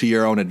about you to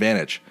your own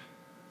advantage?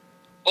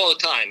 All the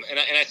time, and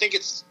I think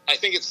it's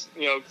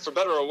for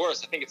better or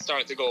worse, I think it's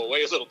starting to go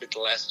away a little bit the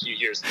last few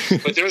years.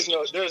 But there's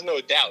no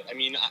doubt. I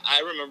mean,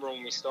 I remember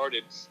when we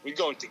started, we'd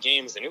go into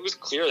games, and it was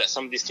clear that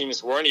some of these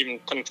teams weren't even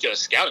putting together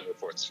scouting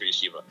reports for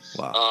Yeshiva.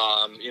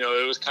 Wow.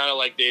 It was kind of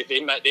like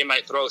they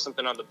might throw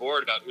something on the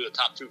board about who the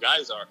top 2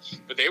 guys are,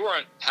 but they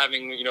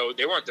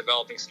weren't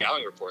developing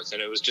scouting reports,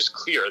 and it was just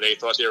clear they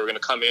thought they were going to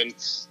come in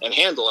and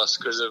handle us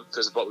because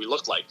of what we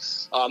looked like.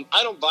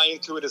 I don't buy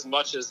into it as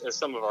much as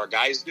some of our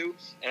guys do,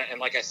 and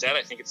like I said,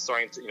 I think it's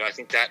starting to, I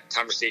think that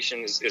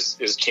conversation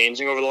is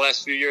changing over the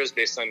last few years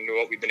based on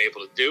what we've been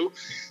able to do.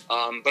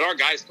 But our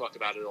guys talk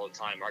about it all the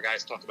time. Our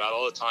guys talk about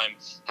all the time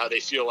how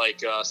they feel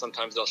like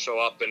sometimes they'll show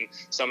up and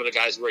some of the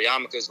guys wear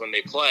yarmulkes when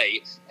they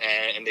play,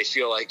 and they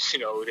feel like,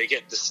 they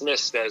get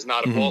dismissed as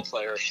not a ball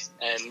player,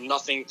 and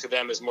nothing to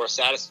them is more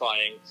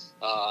satisfying,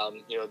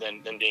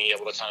 than being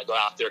able to kind of go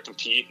out there,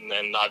 compete, and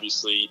then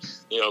obviously,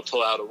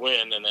 pull out a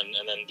win and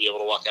then be able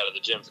to walk out of the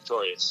gym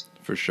victorious.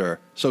 For sure.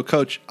 So,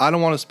 Coach, I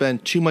don't want to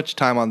spend too much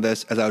time on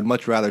this, as I would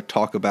much rather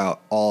talk about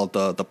all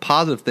the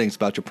positive things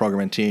about your program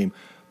and team.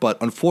 But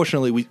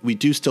unfortunately, we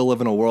do still live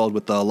in a world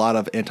with a lot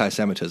of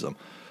anti-Semitism.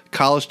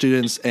 College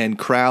students and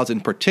crowds in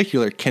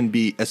particular can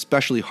be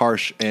especially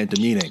harsh and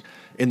demeaning.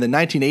 In the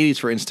 1980s,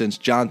 for instance,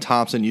 John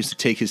Thompson used to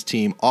take his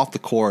team off the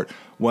court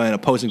when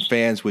opposing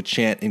fans would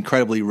chant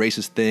incredibly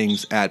racist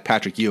things at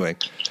Patrick Ewing.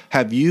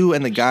 Have you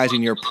and the guys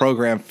in your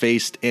program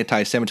faced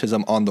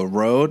anti-Semitism on the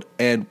road,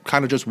 and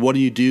kind of just what do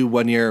you do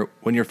when you're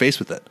faced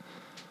with it?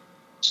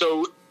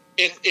 So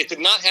it did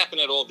not happen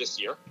at all this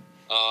year.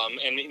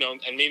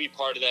 And maybe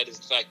part of that is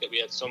the fact that we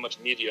had so much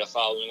media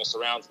following us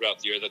around throughout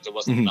the year that there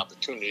wasn't an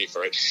opportunity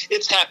for it.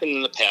 It's happened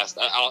in the past.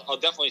 I'll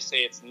definitely say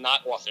it's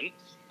not often.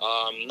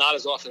 Not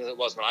as often as it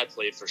was when I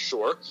played, for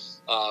sure,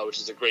 which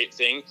is a great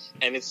thing.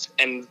 And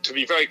to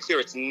be very clear,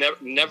 it's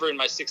never in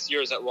my 6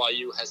 years at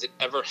YU has it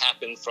ever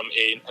happened from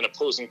an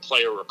opposing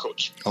player or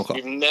coach. Okay.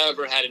 We've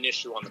never had an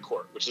issue on the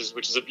court, which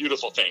is a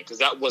beautiful thing, because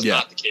that was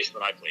not the case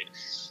when I played.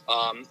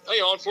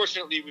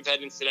 Unfortunately, we've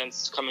had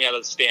incidents coming out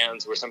of the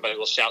stands where somebody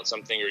will shout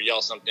something or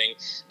yell something.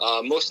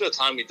 Most of the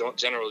time, we don't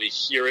generally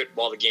hear it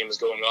while the game is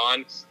going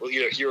on. We'll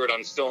either hear it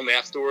on film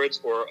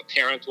afterwards, or a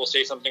parent will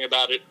say something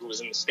about it who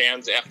was in the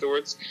stands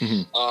afterwards.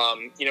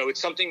 It's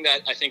something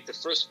that I think the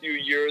first few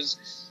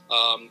years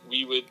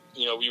we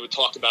would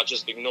talk about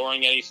just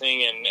ignoring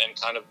anything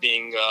and kind of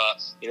being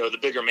the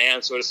bigger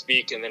man, so to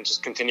speak, and then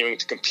just continuing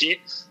to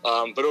compete.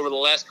 But over the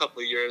last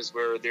couple of years,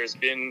 where there's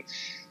been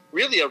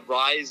really a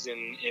rise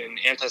in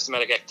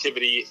anti-Semitic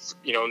activity,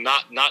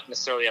 not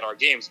necessarily at our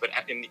games, but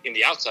in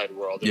the outside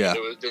world. Yeah.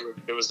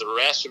 There was a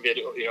rash of it,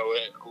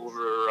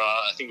 over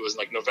I think it was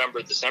like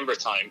November, December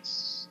time,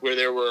 where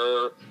there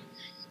were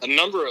a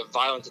number of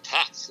violent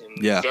attacks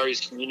in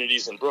various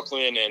communities in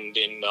Brooklyn and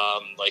in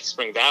like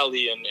Spring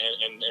Valley and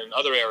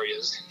other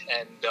areas.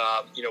 And,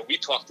 we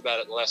talked about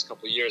it the last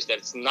couple of years that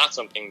it's not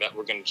something that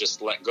we're going to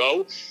just let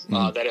go.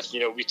 That if,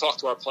 we talk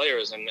to our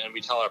players and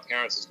we tell our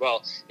parents as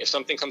well, if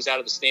something comes out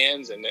of the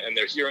stands and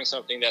they're hearing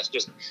something that's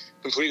just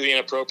completely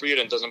inappropriate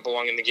and doesn't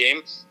belong in the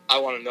game, I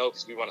want to know,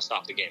 because we want to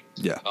stop the game.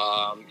 Yeah.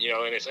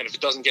 And if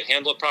it doesn't get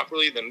handled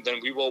properly, then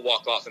we will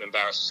walk off and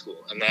embarrass the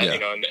school, and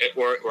that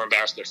or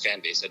embarrass their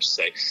fan base, I should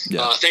say.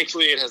 Yeah.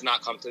 Thankfully, it has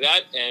not come to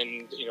that,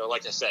 and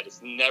like I said,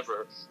 it's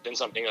never been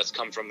something that's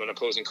come from an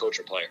opposing coach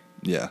or player.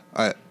 Yeah,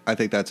 I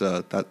think that's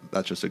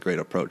just a great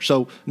approach.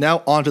 So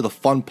now on to the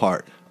fun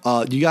part.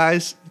 You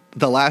guys,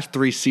 the last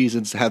 3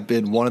 seasons have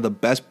been one of the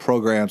best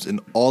programs in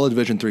all of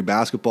Division III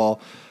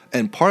basketball.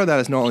 And part of that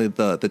is not only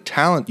the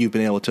talent you've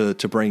been able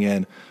to bring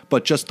in,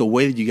 but just the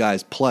way that you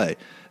guys play.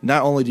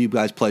 Not only do you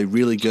guys play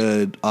really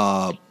good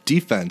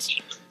defense,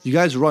 you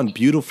guys run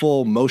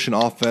beautiful motion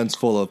offense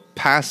full of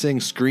passing,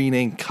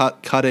 screening,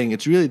 cutting.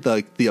 It's really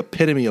the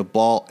epitome of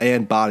ball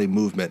and body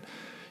movement.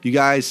 You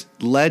guys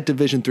led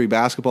Division III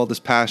basketball this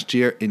past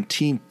year in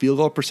team field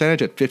goal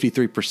percentage at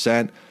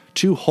 53%,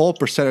 2 whole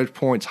percentage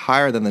points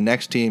higher than the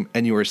next team,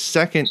 and you were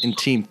second in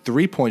team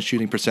 3-point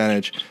shooting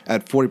percentage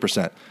at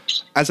 40%.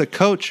 As a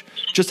coach,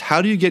 just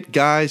how do you get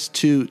guys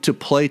to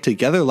play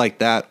together like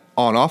that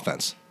on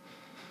offense?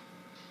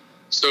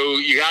 So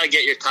you got to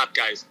get your top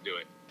guys to do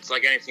it. It's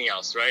like anything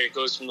else, right? It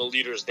goes from the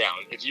leaders down.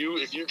 If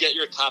you get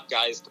your top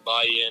guys to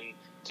buy in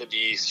to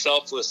the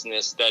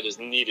selflessness that is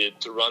needed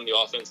to run the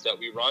offense that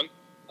we run,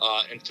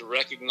 and to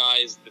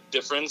recognize the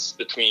difference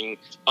between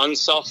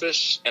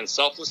unselfish and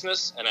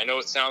selflessness. And I know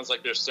it sounds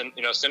like there's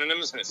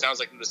synonyms, and it sounds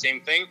like they're the same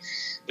thing.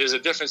 There's a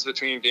difference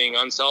between being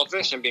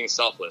unselfish and being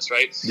selfless,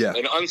 right? Yeah.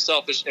 An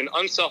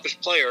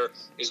unselfish player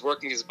is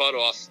working his butt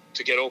off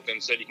to get open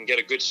so that he can get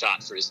a good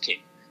shot for his team.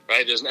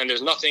 Right? There's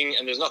nothing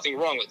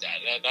wrong with that.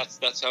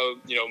 That's how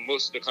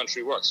most of the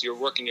country works. You're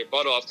working your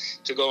butt off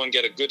to go and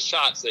get a good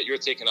shot so that you're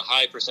taking a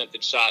high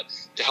percentage shot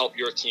to help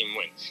your team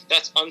win.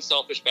 That's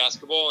unselfish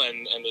basketball,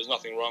 and there's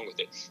nothing wrong with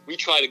it. We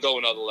try to go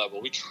another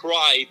level. We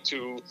try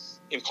to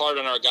impart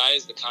on our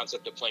guys the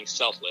concept of playing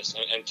selfless.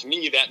 And to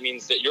me, that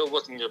means that you're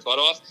working your butt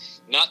off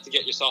not to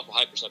get yourself a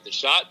high percentage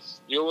shot.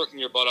 You're working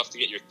your butt off to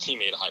get your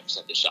teammate a high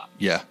percentage shot.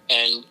 Yeah.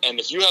 And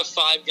if you have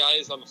 5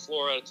 guys on the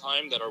floor at a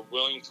time that are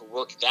willing to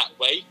work that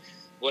way,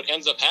 what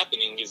ends up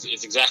happening is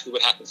exactly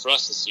what happened for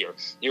us this year.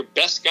 Your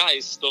best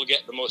guys still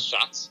get the most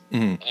shots,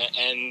 and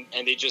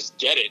they just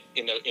get it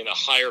in a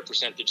higher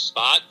percentage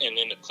spot and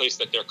in a place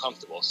that they're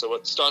comfortable. So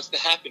what starts to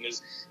happen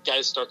is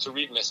guys start to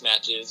read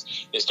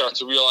mismatches. They start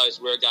to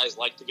realize where guys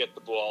like to get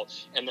the ball,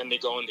 and then they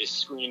go and they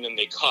screen and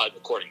they cut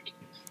accordingly.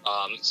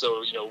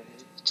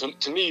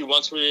 To me,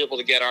 once we were able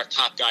to get our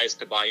top guys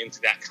to buy into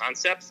that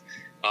concept,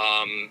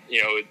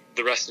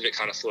 the rest of it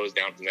kind of flows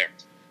down from there.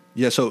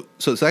 Yeah, so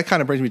that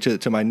kind of brings me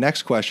to my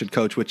next question,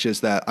 Coach, which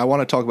is that I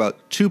want to talk about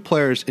 2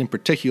 players in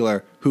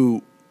particular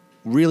who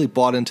really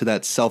bought into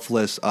that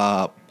selfless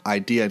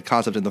idea and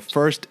concept. And the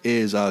first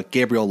is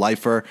Gabriel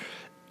Leifer,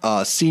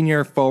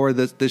 senior forward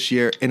this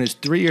year. In his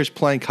 3 years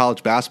playing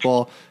college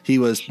basketball, he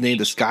was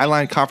named the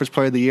Skyline Conference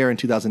Player of the Year in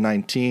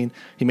 2019.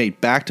 He made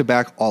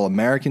back-to-back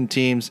All-American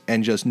teams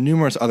and just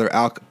numerous other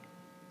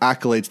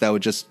accolades that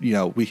would just,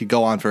 we could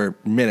go on for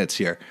minutes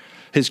here.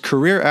 His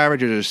career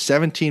average is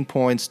 17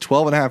 points,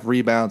 12.5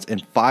 rebounds,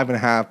 and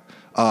 5.5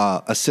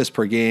 assists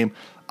per game.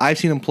 I've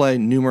seen him play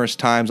numerous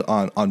times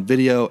on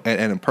video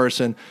and in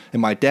person,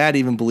 and my dad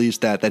even believes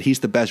that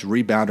he's the best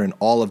rebounder in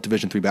all of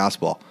Division III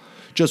basketball.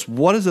 Just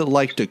what is it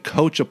like to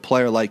coach a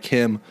player like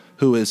him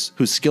whose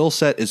skill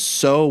set is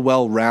so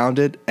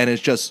well-rounded and is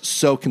just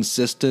so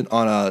consistent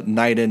on a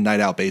night-in,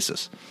 night-out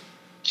basis?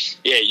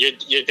 Yeah,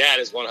 your dad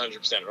is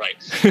 100% right.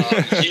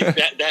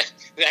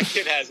 That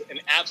kid has an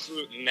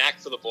absolute knack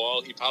for the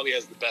ball. He probably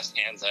has the best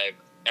hands I've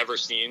ever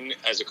seen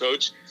as a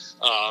coach.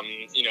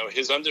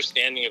 His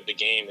understanding of the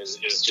game is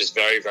just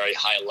very, very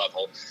high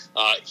level.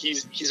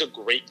 He's a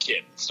great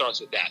kid. It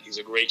starts with that. He's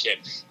a great kid.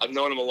 I've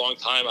known him a long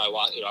time. I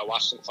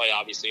watched him play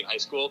obviously in high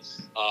school.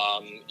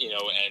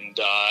 And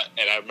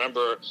I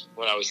remember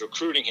when I was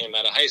recruiting him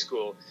out of high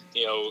school,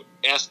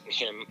 asking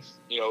him,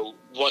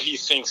 what he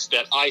thinks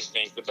that I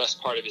think the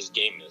best part of his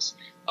game is.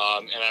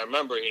 And I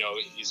remember,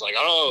 he's like,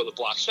 oh, the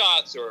block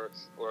shots or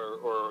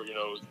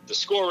the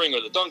scoring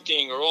or the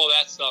dunking or all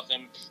that stuff.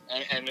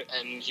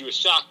 And he was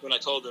shocked when I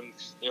told him,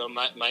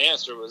 my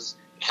answer was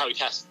how he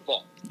passes the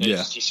ball.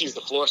 Yeah. He sees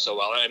the floor so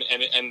well.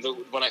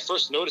 When I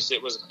first noticed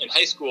it was in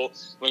high school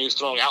when he was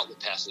throwing outlet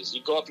passes.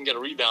 He'd go up and get a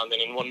rebound,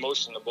 and in one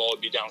motion, the ball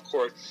would be down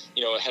court,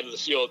 ahead of the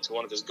field to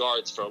one of his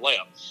guards for a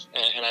layup.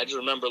 And I just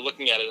remember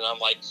looking at it, and I'm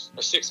like,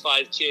 a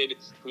 6'5" kid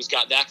who's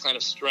got that kind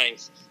of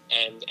strength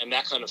and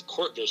that kind of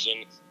court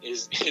vision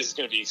is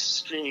going to be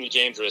extremely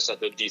dangerous at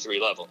the D3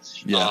 level.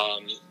 Yeah.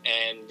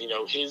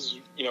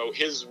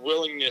 His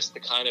willingness to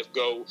kind of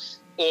go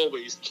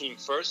always team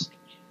first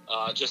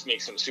just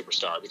makes him a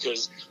superstar,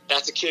 because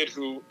that's a kid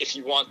who, if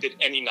he wanted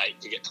any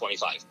night to get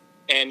 25,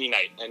 any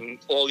night, and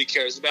all he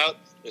cares about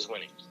is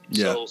winning.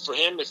 Yeah. So for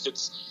him, if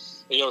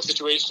it's a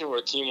situation where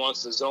a team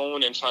wants to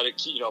zone and try to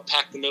keep,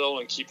 pack the middle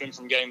and keep him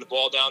from getting the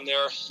ball down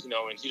there,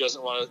 and he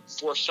doesn't want to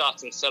force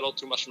shots and settle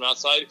too much from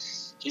outside,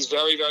 he's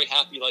very, very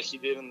happy, like he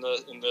did in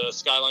the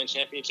Skyline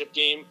Championship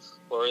game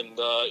or in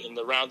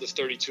the round of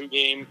 32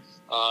 game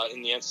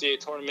in the NCAA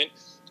tournament,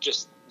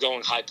 just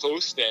going high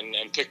post and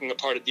picking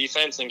apart a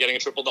defense and getting a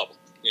triple-double,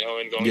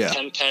 and going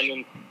 10-10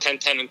 and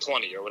 10-10 and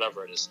 20 or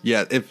whatever it is.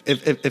 Yeah,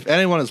 if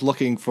anyone is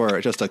looking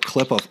for just a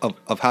clip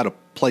of how to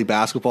play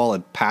basketball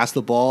and pass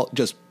the ball,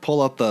 just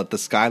pull up the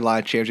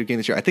Skyline Championship game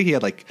this year. I think he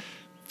had like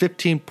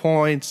 15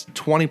 points,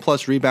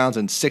 20-plus rebounds,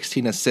 and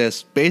 16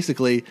 assists,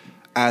 basically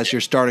as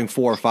your starting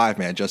 4 or 5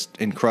 man. Just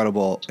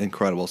incredible,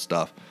 incredible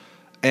stuff.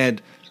 And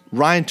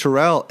Ryan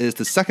Terrell is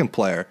the second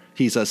player.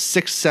 He's a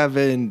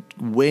 6'7"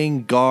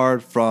 wing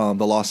guard from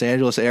the Los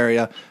Angeles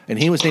area, and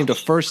he was named a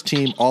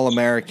first-team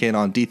All-American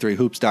on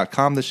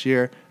D3Hoops.com this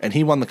year, and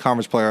he won the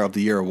Conference Player of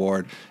the Year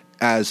award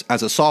as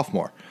a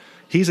sophomore.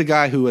 He's a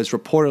guy who has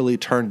reportedly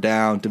turned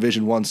down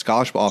Division I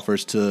scholarship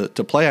offers to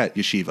play at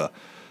Yeshiva.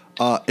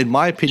 In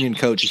my opinion,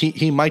 Coach,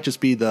 he might just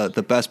be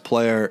the best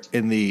player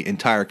in the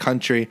entire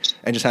country,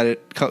 and just had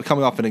it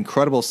coming off an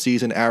incredible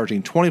season,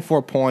 averaging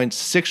 24 points,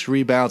 6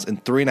 rebounds,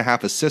 and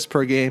 3.5 assists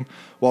per game,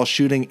 while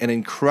shooting an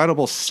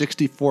incredible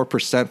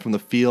 64% from the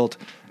field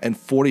and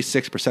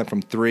 46%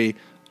 from 3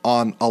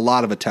 on a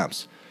lot of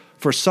attempts.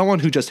 For someone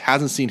who just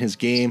hasn't seen his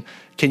game,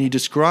 can you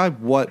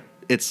describe what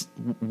he's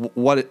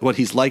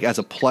like as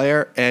a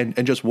player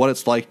and just what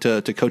it's like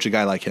to coach a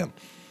guy like him?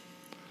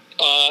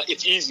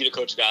 It's easy to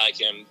coach a guy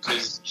like him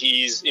because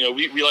he's,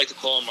 we like to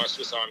call him our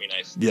Swiss Army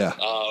knife. Yeah.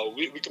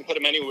 We can put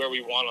him anywhere we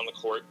want on the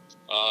court.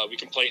 We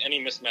can play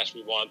any mismatch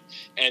we want,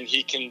 and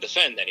he can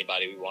defend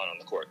anybody we want on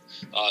the court.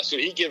 So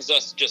he gives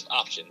us just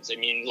options. I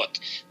mean, look,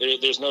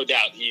 there's no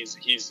doubt he's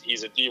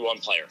a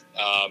D1 player.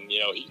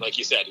 Like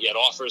you said, he had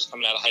offers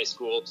coming out of high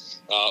school.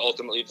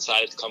 Ultimately,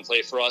 decided to come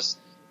play for us,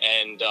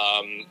 and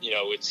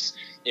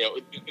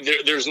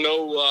there's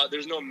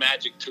no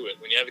magic to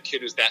it. When you have a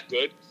kid who's that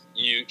good,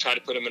 you try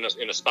to put him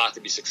in a spot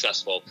to be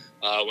successful.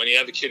 When you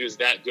have a kid who's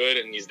that good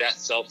and he's that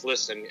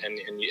selfless and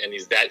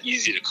he's that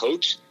easy to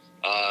coach,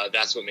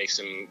 that's what makes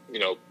him,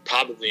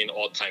 probably an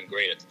all-time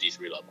great at the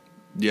D3 level.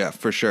 Yeah,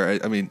 for sure.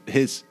 I mean,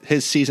 his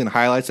season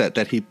highlights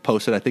that he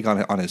posted, I think,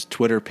 on his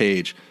Twitter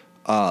page,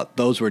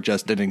 those were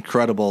just an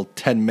incredible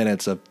 10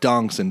 minutes of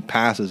dunks and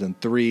passes and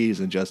threes,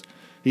 and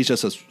he's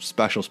just a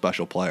special,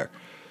 special player.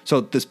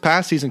 So this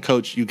past season,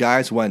 Coach, you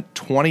guys went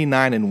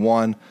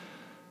 29-1.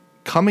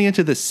 Coming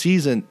into the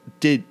season,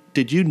 did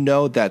you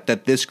know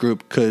that this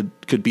group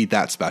could be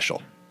that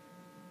special?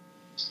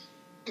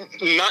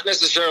 Not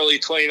necessarily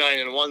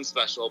 29-1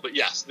 special, but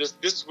yes,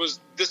 this was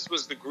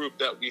the group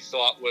that we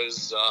thought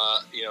was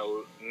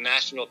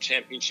national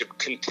championship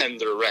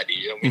contender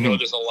ready. We know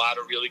there's a lot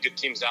of really good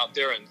teams out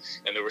there, and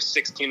there were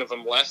 16 of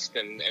them left,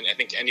 and I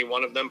think any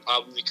one of them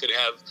probably could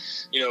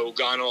have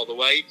gone all the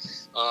way.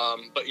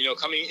 But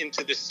coming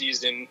into this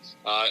season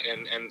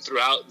and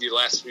throughout the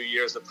last few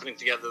years of putting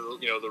together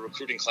the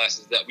recruiting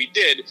classes that we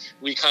did,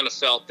 we kind of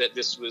felt that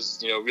this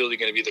was really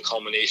going to be the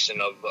culmination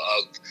of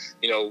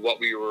what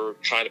we were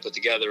trying to put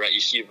together at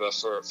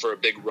Yeshiva for a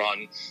big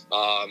run.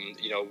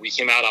 We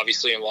came out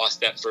obviously and lost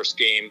that first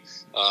game,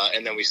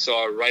 and then we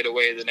saw right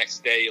away the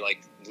next day,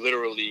 like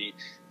literally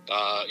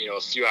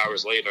a few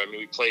hours later. I mean,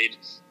 we played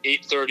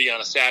 8:30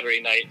 on a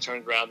Saturday night,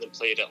 turned around and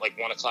played at like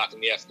 1 o'clock in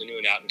the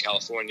afternoon out in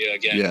California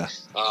again. Yeah.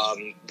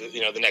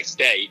 The next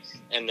day,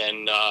 and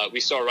then we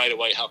saw right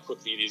away how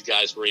quickly these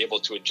guys were able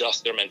to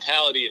adjust their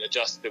mentality and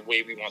adjust the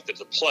way we wanted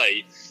to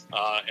play,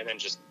 and then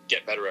just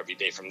get better every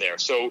day from there.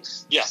 So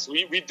yes,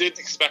 we did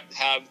expect to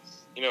have,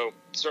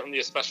 certainly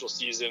a special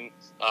season.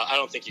 I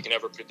don't think you can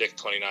ever predict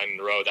 29 in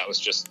a row. That was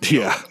just,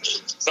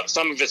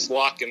 some of it's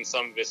luck and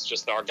some of it's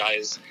just our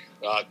guys,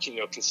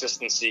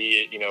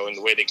 consistency, in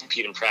the way they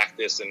compete in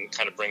practice and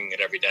kind of bringing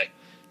it every day.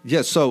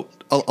 Yeah, so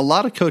a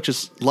lot of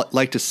coaches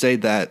like to say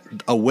that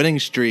a winning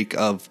streak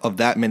of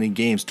that many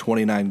games,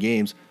 29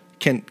 games,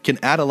 can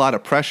add a lot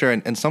of pressure,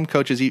 and some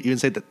coaches even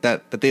say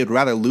that they would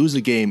rather lose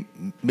a game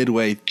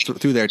midway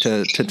through there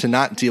to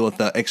not deal with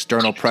the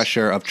external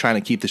pressure of trying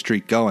to keep the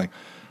streak going.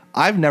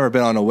 I've never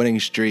been on a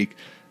winning streak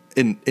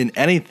in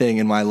anything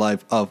in my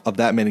life of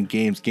that many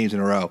games in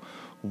a row.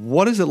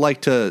 What is it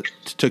like to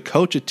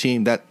coach a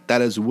team that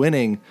is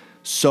winning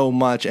so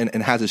much and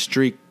has a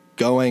streak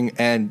going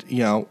and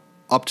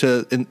up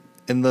to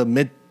in the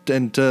mid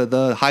into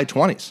the high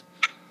 20s?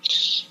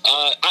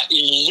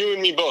 You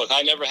and me both.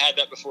 I never had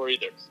that before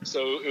either.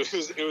 So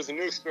it was a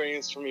new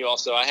experience for me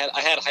also. I had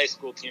a high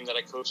school team that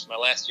I coached my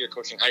last year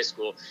coaching high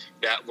school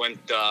that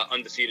went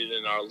undefeated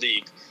in our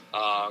league.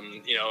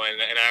 And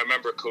I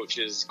remember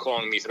coaches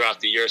calling me throughout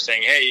the year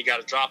saying, "Hey, you got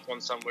to drop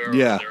one somewhere, or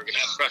they're going to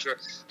have pressure."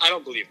 I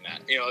don't believe in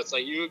that. It's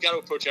like you got to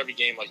approach every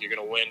game like you're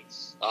going to win.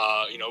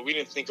 We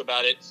didn't think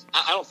about it.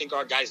 I don't think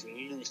our guys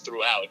knew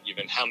throughout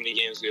even how many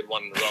games we had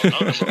won in a row. I don't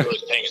remember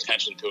really paying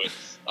attention to it.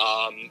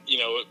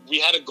 We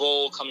had a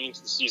goal coming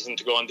into the season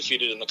to go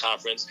undefeated in the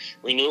conference.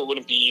 We knew it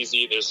wouldn't be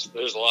easy.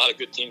 There's a lot of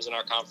good teams in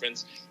our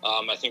conference.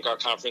 I think our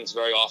conference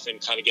very often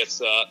kind of gets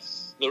the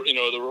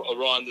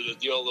raw end of the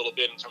deal a little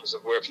bit in terms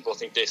of where people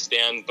think they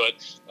stand. But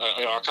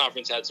our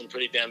conference had some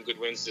pretty damn good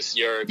wins this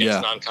year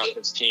against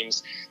non-conference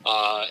teams.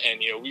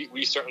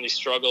 We certainly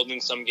struggled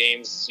in some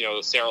games,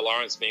 Sarah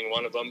Lawrence being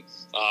one of them,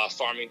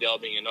 Farmingdale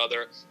being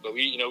another. But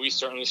we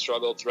certainly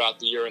struggled throughout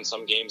the year in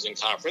some games in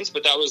conference.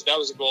 But that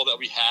was a goal that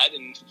we had.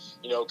 And,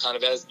 kind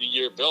of as the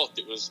year built,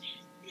 it was,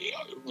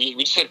 we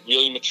just had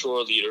really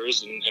mature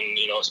leaders and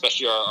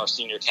especially our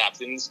senior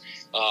captains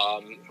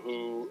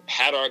who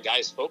had our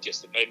guys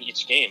focused in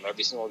each game,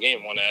 every single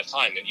game, one at a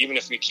time. And even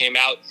if we came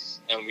out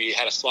and we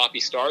had a sloppy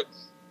start,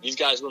 these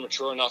guys were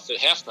mature enough at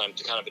halftime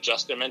to kind of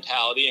adjust their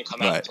mentality and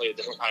come out and play a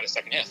different kind of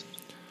second half.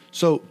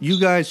 So you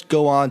guys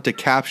go on to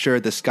capture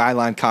the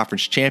Skyline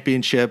Conference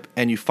Championship,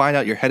 and you find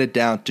out you're headed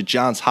down to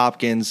Johns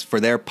Hopkins for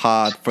their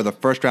pod for the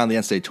first round of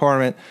the NCAA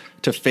tournament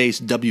to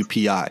face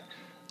WPI.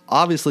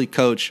 Obviously,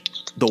 Coach,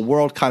 the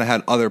world kind of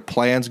had other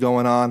plans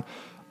going on.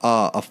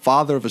 A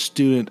father of a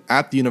student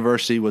at the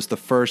university was the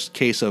first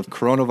case of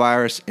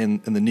coronavirus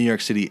in the New York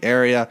City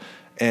area.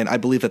 And I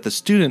believe that the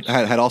student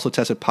had also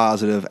tested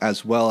positive,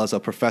 as well as a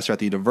professor at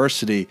the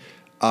university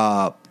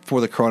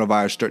for the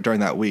coronavirus during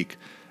that week.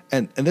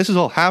 And this is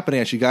all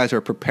happening as you guys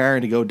are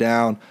preparing to go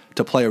down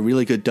to play a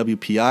really good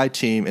WPI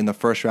team in the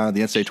first round of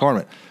the NCAA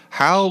tournament.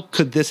 How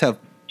could this have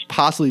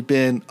possibly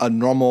been a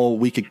normal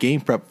week of game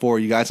prep for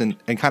you guys, and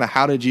kind of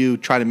how did you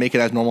try to make it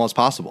as normal as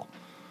possible?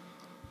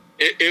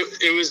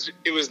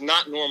 It was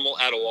not normal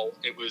at all.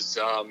 It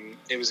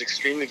was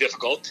extremely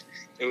difficult.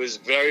 It was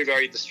very,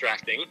 very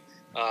distracting.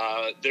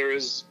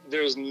 There's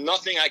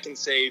nothing I can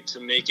say to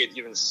make it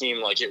even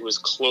seem like it was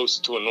close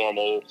to a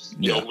normal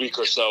week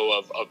or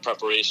so of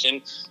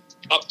preparation,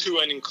 up to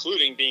and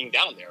including being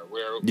down there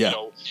where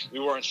we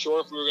weren't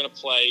sure if we were going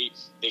to play.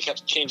 They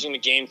kept changing the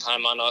game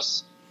time on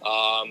us.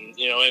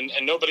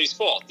 And nobody's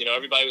fault.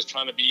 Everybody was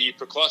trying to be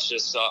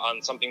precautious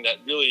on something that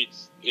really,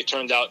 it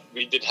turned out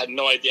we had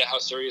no idea how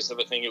serious of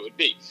a thing it would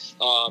be.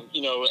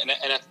 And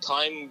at the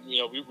time,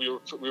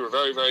 we were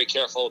very, very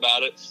careful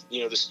about it.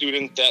 The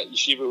student at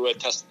Yeshiva who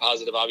had tested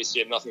positive obviously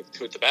had nothing to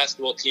do with the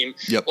basketball team.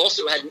 Yep.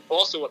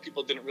 Also what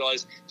people didn't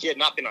realize, he had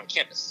not been on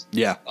campus.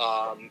 Yeah.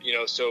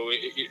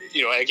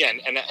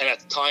 Again, and at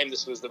the time,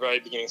 this was the very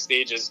beginning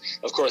stages.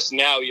 Of course,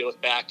 now you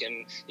look back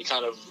and you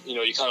kind of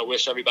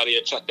wish everybody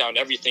had shut down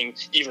everything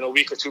even a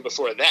week or two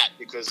before that,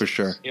 because for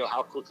sure,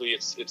 how quickly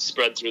it's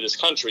spread through this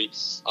country.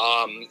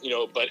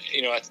 But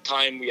at the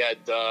time we had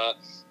the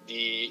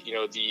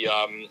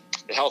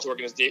health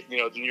organization,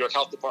 the New York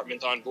Health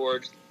Department on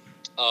board.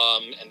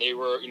 And they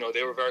were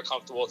very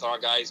comfortable with our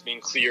guys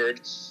being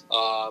cleared.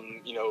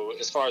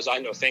 As far as I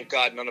know, thank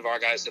God, none of our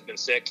guys have been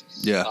sick.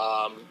 Yeah.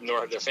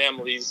 Nor have their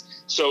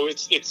families. So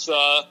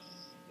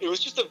it was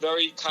just a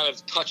very kind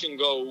of touch and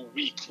go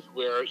week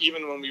where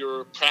even when we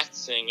were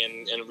practicing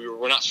and we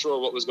were not sure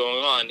what was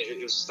going on,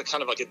 it was just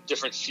kind of like a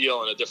different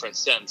feel and a different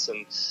sense.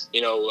 And,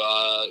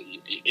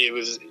 it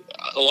was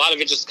a lot of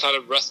it just kind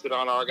of rested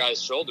on our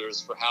guys' shoulders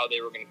for how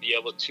they were going to be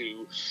able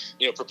to,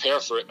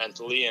 prepare for it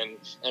mentally and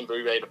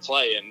be ready to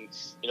play. And,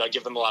 I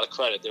give them a lot of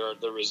credit.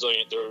 They're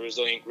resilient. They're a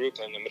resilient group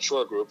and a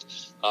mature group.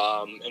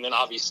 And then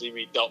obviously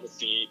we dealt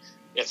with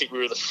I think we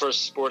were the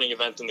first sporting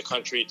event in the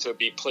country to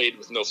be played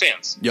with no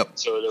fans. Yep.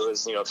 So there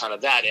was, kind of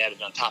that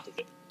added on top of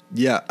it.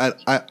 Yeah,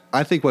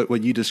 I think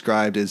what you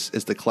described is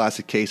the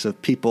classic case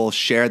of people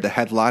share the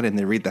headline and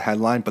they read the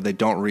headline, but they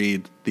don't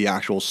read the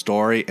actual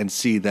story and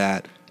see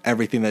that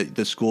everything that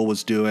the school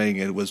was doing,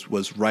 it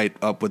was right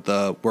up with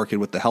working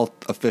with the health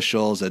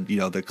officials and,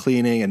 the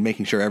cleaning and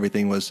making sure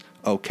everything was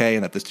okay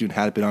and that the student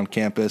had been on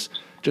campus.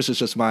 It's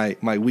just my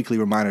weekly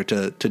reminder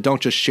to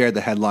don't just share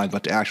the headline,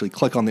 but to actually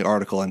click on the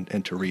article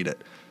and to read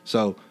it.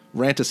 So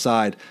rant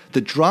aside,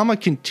 the drama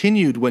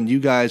continued when you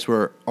guys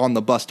were on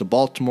the bus to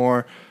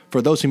Baltimore.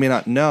 For those who may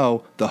not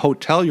know, the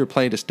hotel you're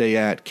planning to stay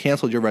at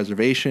canceled your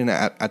reservation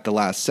at the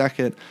last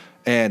second.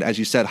 And as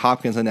you said,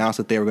 Hopkins announced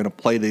that they were going to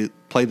play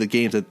the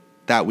games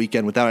that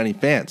weekend without any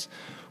fans.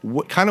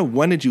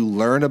 When did you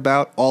learn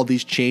about all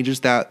these changes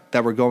that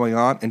were going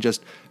on, and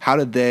just how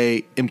did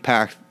they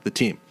impact the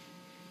team?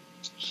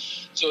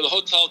 So the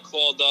hotel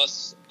called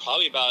us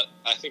probably about,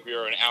 I think we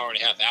were an hour and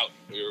a half out.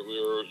 We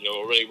were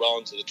already well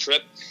into the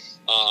trip,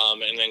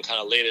 and then kind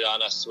of laid it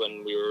on us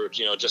when we were,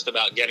 just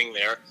about getting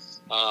there.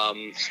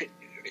 I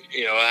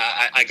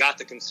got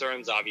the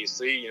concerns,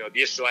 obviously,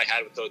 the issue I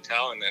had with the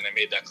hotel, and then I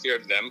made that clear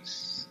to them.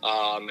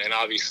 And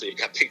obviously it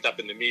got picked up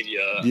in the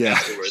media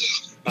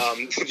afterwards.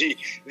 The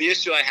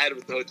issue I had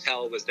with the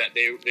hotel was that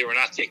they were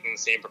not taking the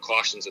same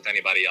precautions with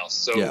anybody else.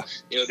 So,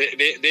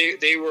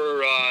 they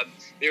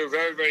were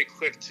very, very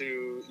quick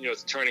to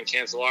turn and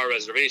cancel our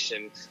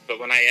reservation. But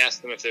when I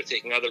asked them if they're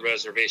taking other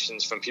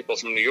reservations from people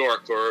from New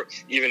York, or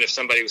even if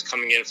somebody was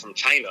coming in from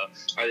China,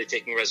 are they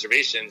taking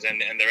reservations?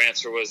 And their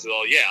answer was,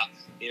 well, yeah,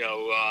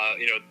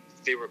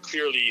 they were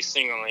clearly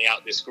singling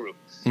out this group.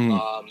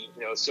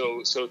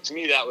 So to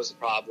me, that was a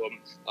problem.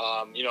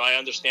 I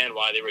understand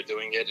why they were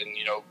doing it. And,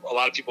 a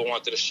lot of people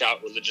wanted to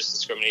shout religious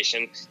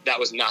discrimination. That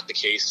was not the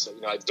case.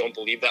 I don't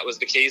believe that was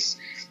the case.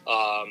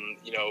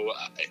 It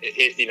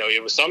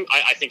was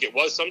I think it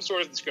was some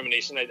sort of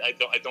discrimination. I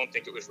don't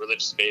think it was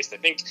religious based. I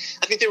think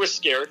they were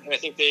scared, and I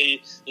think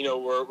they,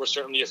 were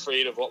certainly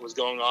afraid of what was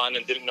going on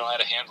and didn't know how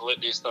to handle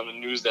it based on the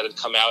news that had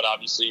come out,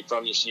 obviously,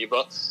 from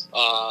Yeshiva.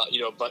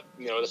 But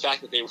the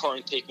fact that they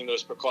weren't taking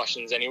those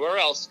precautions anywhere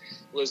else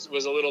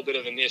was a little bit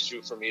of an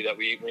issue for me that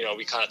we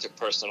kind of took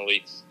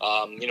personally.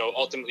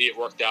 Ultimately it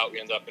worked out. We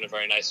ended up in a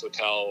very nice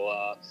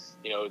hotel,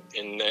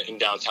 in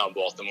downtown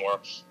Baltimore.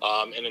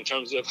 And in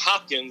terms of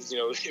Hopkins,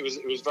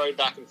 it was very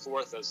back and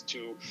forth as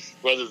to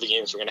whether the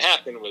games were going to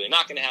happen, were they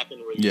not going to happen,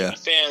 were they going to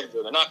be fans,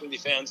 were they not going to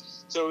be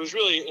fans. So it was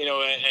really, and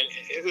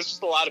it was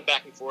just a lot of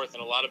back and forth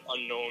and a lot of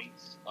unknown.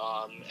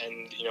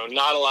 And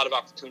not a lot of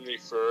opportunity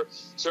for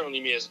certainly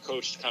me as a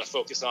coach to kind of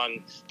focus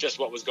on just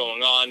what was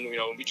going on.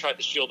 We tried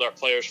to shield our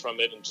players from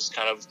it and just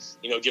kind of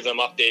give them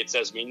updates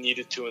as we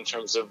needed to in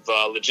terms of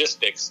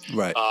logistics.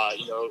 Right.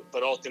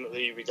 But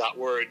ultimately we got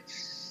word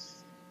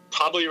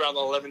probably around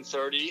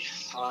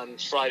 11:30 on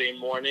Friday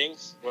morning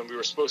when we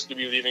were supposed to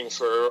be leaving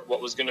for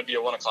what was going to be a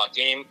 1:00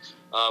 game.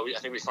 I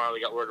think we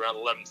finally got word around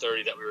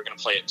 11:30 that we were going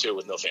to play it too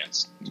with no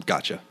fans.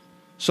 Gotcha.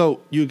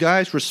 So you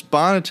guys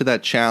responded to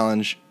that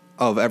challenge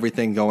of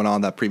everything going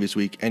on that previous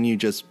week, and you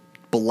just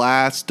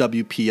blast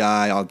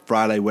WPI on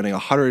Friday, winning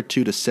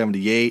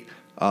 102-78.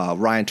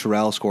 Ryan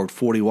Terrell scored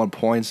 41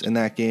 points in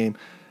that game.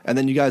 And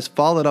then you guys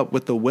followed up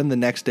with the win the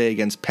next day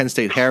against Penn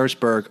State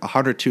Harrisburg,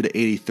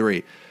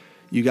 102-83.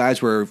 You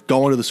guys were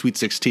going to the Sweet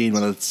 16,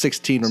 one of the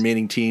 16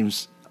 remaining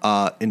teams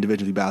in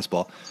Division II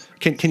basketball.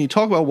 Can you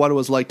talk about what it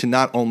was like to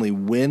not only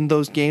win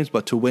those games,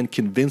 but to win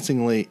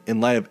convincingly in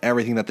light of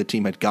everything that the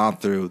team had gone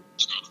through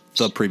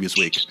the previous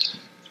week?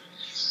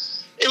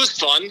 It was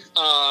fun,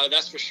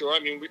 that's for sure. I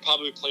mean, we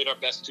probably played our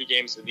best 2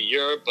 games of the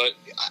year, but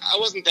I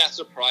wasn't that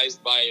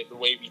surprised by the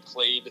way we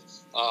played.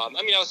 I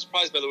was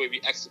surprised by the way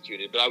we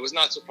executed, but I was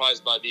not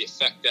surprised by the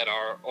effect that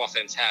our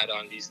offense had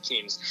on these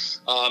teams.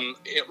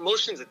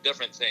 Motion's a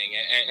different thing,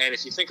 and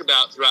if you think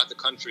about throughout the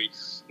country,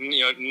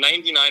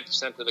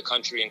 99% of the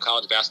country in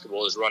college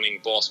basketball is running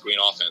ball screen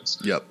offense.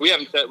 Yep. We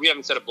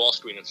haven't set a ball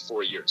screen in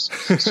 4 years.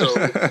 So.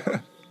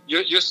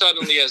 You're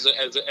suddenly as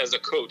a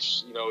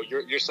coach,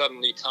 you're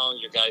suddenly telling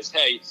your guys,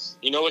 hey,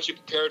 you know what you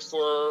prepared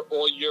for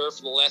all year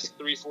for the last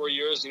 3-4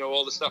 years,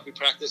 all the stuff we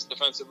practiced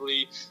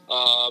defensively,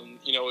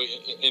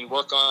 in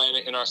work on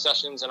in our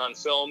sessions and on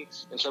film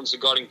in terms of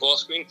guarding ball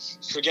screen.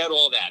 Forget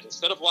all that.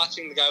 Instead of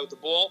watching the guy with the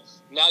ball,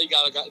 now you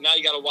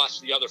gotta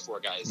watch the other 4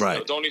 guys.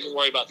 Right. Don't even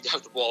worry about the guy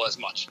with the ball as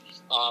much.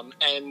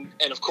 And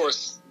of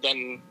course,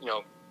 then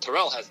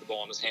Terrell has the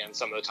ball in his hand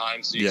some of the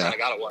time, so you kind of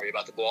got to worry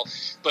about the ball.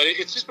 But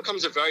it just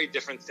becomes a very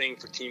different thing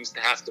for teams to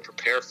have to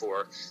prepare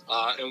for.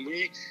 And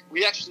we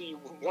actually,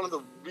 one of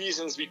the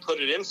reasons we put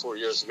it in 4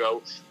 years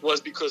ago was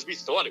because we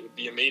thought it would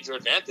be a major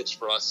advantage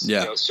for us.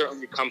 Yeah.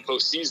 Certainly come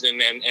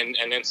postseason and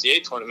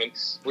NCAA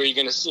tournament, where you're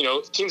going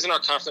to, teams in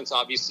our conference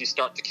obviously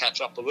start to catch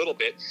up a little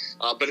bit,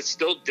 but it's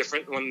still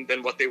different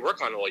than what they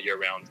work on all year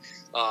round.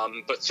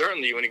 But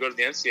certainly when you go to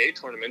the NCAA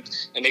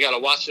tournament and they got to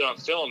watch it on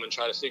film and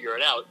try to figure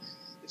it out,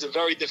 it's a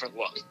very different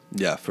look.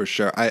 Yeah, for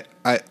sure. I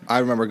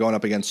remember going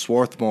up against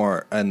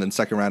Swarthmore and then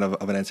second round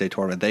of an NCAA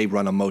tournament. They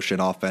run a motion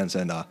offense,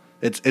 and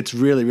it's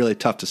really, really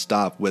tough to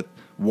stop with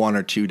 1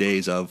 or 2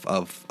 days of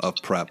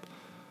prep.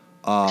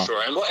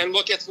 Sure, and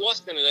what gets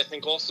lost in it, I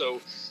think,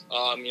 also,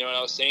 and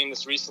I was saying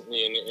this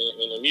recently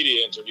in a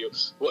media interview,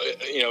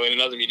 in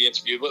another media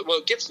interview, but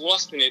what gets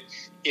lost in it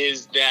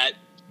is that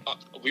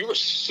we were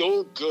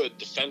so good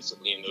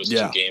defensively in those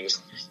two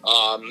games,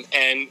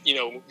 and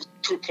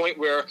to a point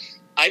where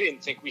I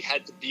didn't think we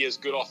had to be as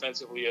good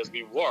offensively as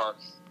we were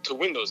to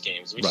win those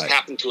games. We just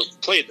happened to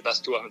have played the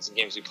best two offensive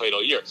games we played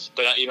all year.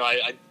 But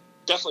I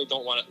definitely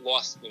don't want it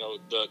lost,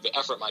 the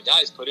effort my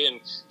guys put in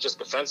just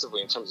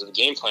defensively in terms of the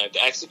game plan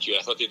to execute.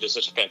 I thought they did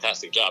such a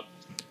fantastic job.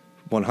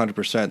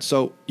 100%.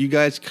 So you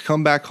guys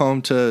come back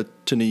home to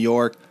New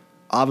York.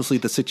 Obviously,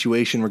 the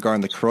situation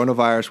regarding the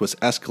coronavirus was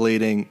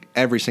escalating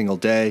every single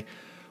day.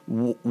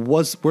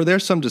 Were there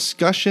some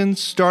discussions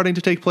starting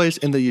to take place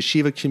in the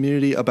yeshiva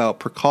community about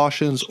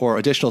precautions or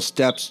additional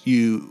steps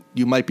you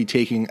might be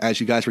taking as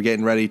you guys were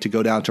getting ready to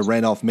go down to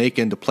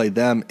Randolph-Macon to play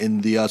them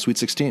in the Sweet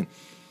 16?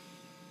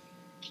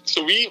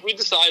 So we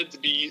decided to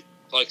be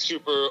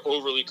super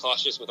overly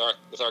cautious with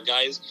our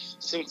guys,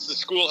 since the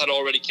school had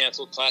already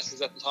canceled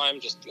classes at the time,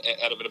 just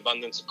out of an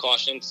abundance of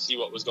caution to see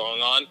what was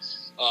going on.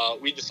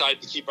 We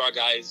decided to keep our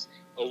guys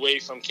away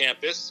from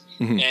campus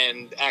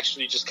and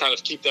actually just kind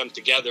of keep them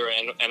together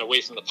and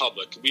away from the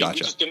public. We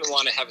just didn't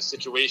want to have a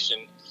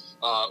situation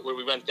where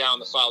we went down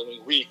the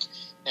following week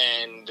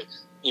and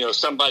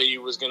somebody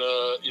was going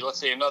to, let's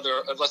say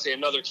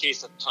another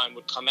case at the time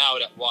would come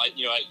out at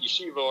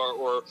Yeshiva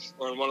or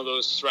in one of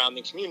those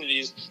surrounding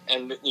communities,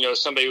 and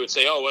somebody would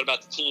say, "Oh, what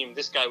about the team?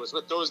 This guy was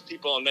with those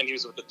people, and then he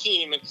was with the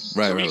team." And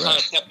so we kind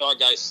of kept our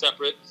guys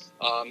separate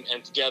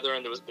and together.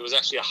 And there was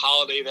actually a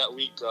holiday that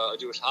week, a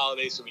Jewish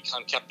holiday, so we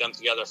kind of kept them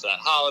together for that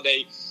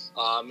holiday.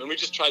 And we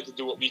just tried to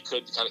do what we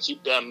could to kind of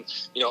keep them,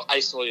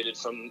 isolated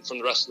from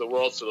the rest of the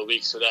world for the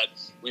week, so that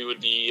we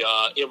would be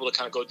able to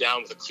kind of go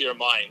down with a clear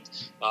mind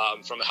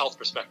from a health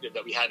perspective,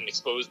 that we hadn't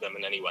exposed them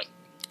in any way.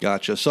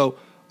 Gotcha. So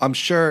I'm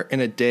sure in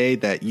a day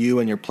that you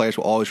and your players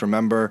will always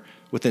remember,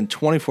 within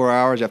 24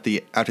 hours after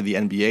the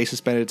NBA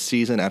suspended its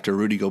season after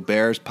Rudy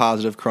Gobert's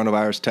positive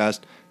coronavirus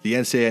test, the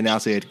NCAA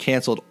announced they had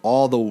canceled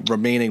all the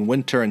remaining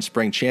winter and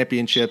spring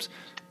championships,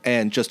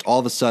 and just all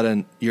of a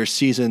sudden your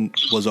season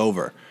was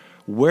over.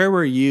 Where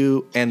were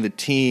you and the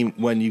team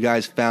when you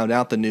guys found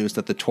out the news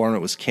that the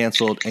tournament was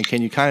canceled, and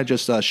can you kind of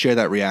just share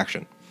that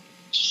reaction?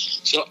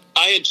 So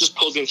I had just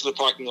pulled into the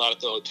parking lot at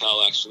the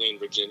hotel, actually, in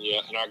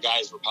Virginia, and our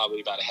guys were probably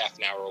about a half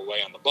an hour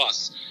away on the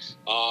bus.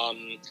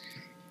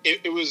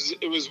 It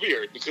was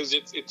weird because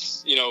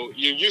it's you're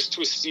used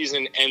to a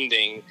season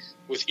ending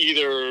with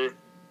either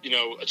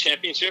a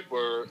championship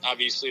where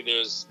obviously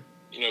there's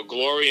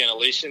glory and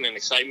elation and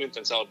excitement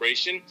and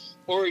celebration,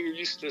 or you're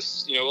used to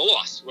a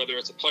loss, whether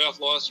it's a playoff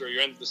loss or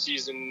you're end of the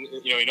season,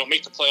 you don't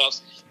make the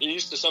playoffs. You're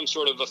used to some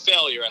sort of a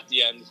failure at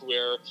the end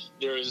where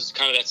there's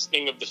kind of that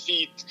sting of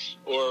defeat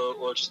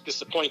or just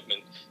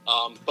disappointment.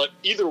 But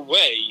either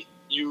way,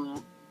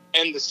 you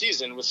end the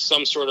season with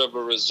some sort of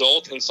a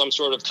result and some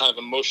sort of kind of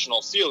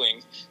emotional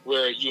feeling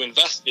where you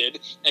invested,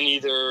 and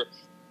either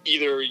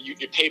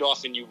you paid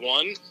off and you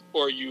won,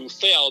 or you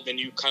failed and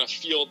you kind of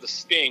feel the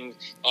sting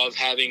of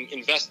having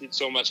invested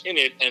so much in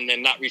it and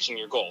then not reaching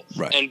your goal.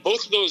 Right. And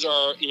both of those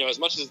are, as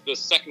much as the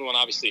second one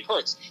obviously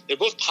hurts, they're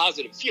both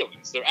positive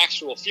feelings. They're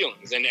actual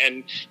feelings. And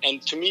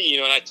to me,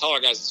 and I tell our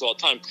guys this all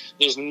the time,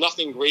 there's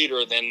nothing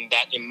greater than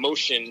that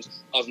emotion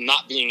of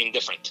not being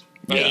indifferent.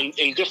 Right?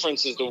 Yeah.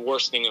 Indifference is the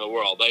worst thing in the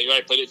world,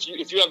 right? But if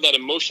you have that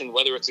emotion,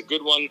 whether it's a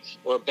good one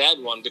or a bad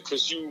one,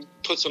 because you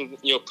put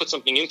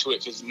something into it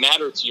because it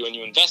mattered to you and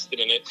you invested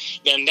in it,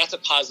 then that's a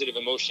positive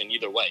emotion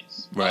either way.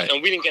 Right.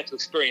 And we didn't get to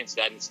experience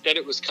that. Instead,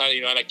 it was kind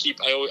of and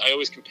I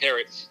always compare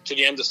it to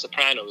the end of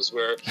Sopranos,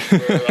 where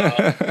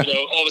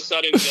all of a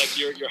sudden like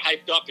you're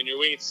hyped up and you're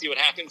waiting to see what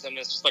happens, and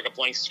it's just like a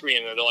blank screen,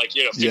 and they're like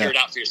figure it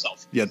out for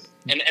yourself. Yeah.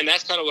 And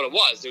that's kind of what it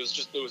was.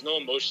 There was no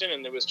emotion,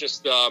 and there was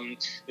just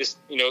this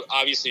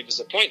obviously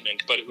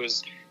disappointment, but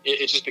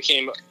it just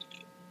became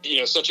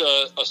such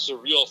a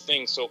surreal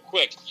thing so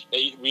quick that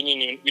we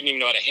didn't even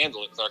know how to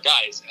handle it with our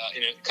guys,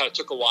 and it kind of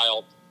took a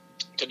while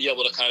to be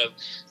able to kind of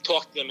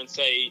talk to them and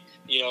say,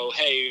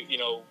 hey,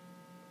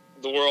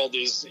 the world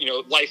is,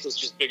 life is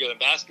just bigger than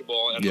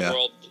basketball, and the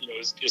world,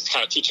 is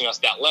kind of teaching us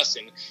that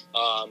lesson.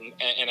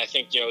 And I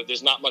think,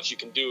 there's not much you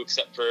can do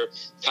except for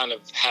kind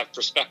of have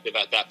perspective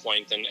at that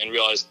point and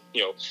realize,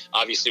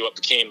 obviously what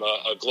became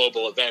a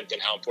global event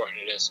and how important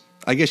it is.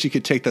 I guess you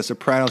could take the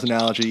Sopranos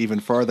analogy even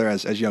further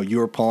as you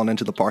were pulling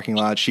into the parking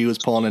lot. She was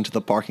pulling into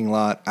the parking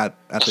lot at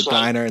the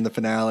diner in the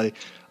finale.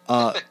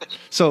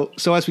 So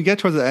as we get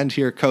towards the end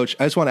here, Coach,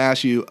 I just want to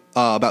ask you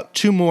about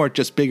two more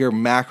just bigger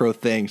macro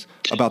things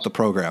about the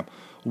program.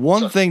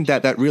 One thing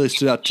that really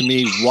stood out to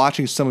me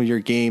watching some of your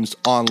games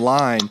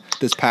online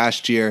this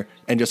past year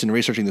and just in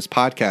researching this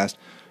podcast,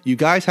 you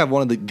guys have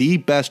one of the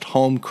best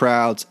home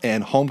crowds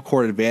and home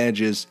court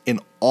advantages in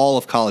all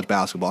of college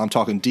basketball. I'm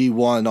talking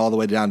D1 all the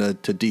way down to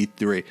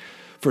D3.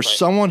 For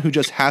someone who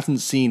just hasn't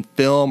seen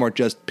film or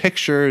just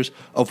pictures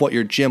of what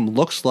your gym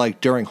looks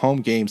like during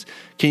home games,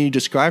 can you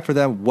describe for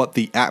them what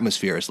the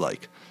atmosphere is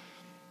like?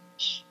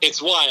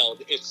 It's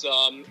wild. It's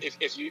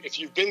if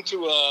you've been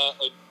to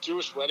a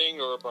Jewish wedding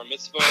or a bar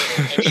mitzvah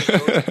or any of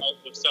those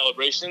types of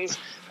celebrations,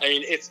 I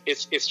mean,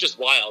 it's just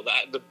wild.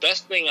 The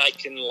best thing I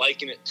can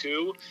liken it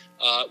to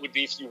would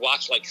be if you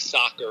watch like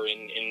soccer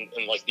in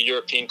like the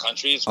European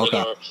countries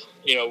where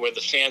where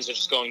the fans are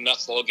just going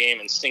nuts the whole game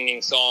and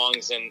singing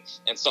songs and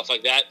stuff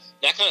like that.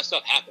 That kind of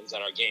stuff happens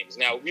at our games.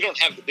 Now, we don't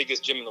have the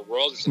biggest gym in the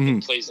world, which I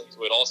think plays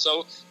into it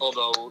also.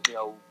 Although,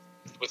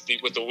 with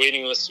the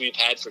waiting lists we've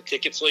had for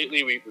tickets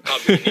lately, we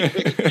probably need a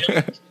bigger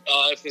gym,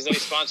 if there's any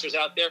sponsors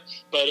out there.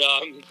 But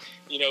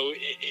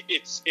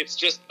it's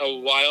just a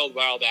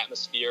wild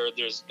atmosphere.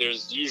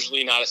 There's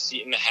usually not a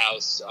seat in the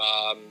house.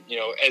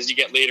 As you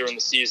get later in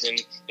the season,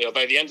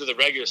 by the end of the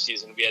regular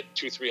season, we had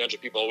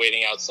 200-300 people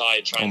waiting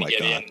outside trying to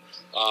get in.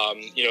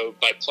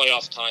 By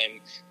playoff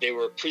time, they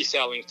were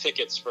pre-selling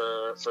tickets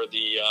for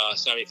the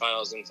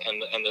semifinals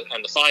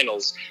and the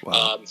finals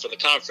for the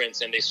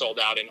conference, and they sold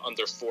out in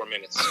under 4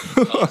 minutes.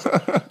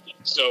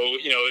 So,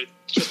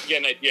 just to get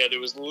an idea, there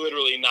was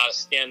literally not a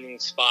standing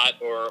spot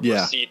or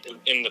seat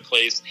in the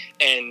place,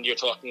 and you're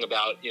talking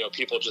about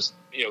people just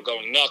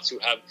going nuts who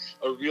have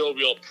a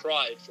real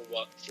pride for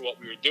what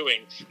we were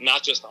doing,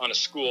 not just on a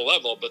school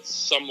level, but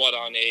somewhat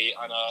on a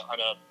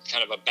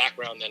kind of a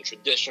background and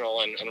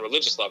traditional and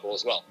religious level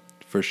as well.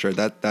 For sure,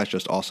 that's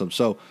just awesome.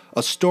 So,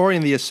 a story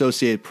in the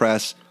Associated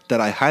Press that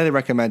I highly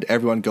recommend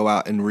everyone go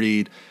out and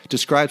read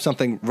describes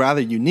something rather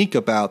unique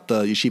about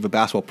the Yeshiva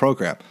basketball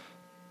program.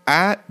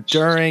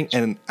 During,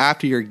 and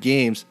after your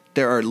games,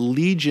 there are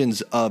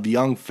legions of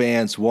young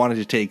fans wanting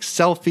to take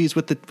selfies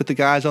with the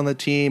guys on the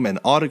team and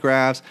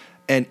autographs,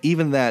 and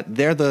even that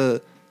they're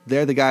the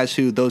guys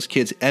who those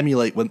kids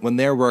emulate when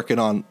they're working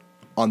on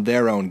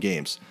their own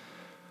games.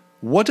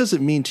 What does it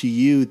mean to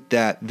you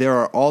that there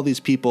are all these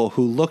people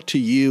who look to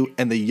you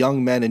and the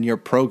young men in your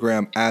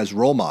program as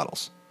role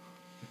models?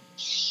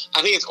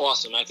 I think it's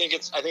awesome. I think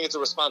it's a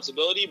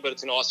responsibility, but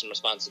it's an awesome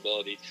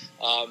responsibility.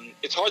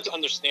 It's hard to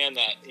understand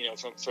that,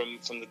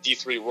 from the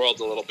D3 world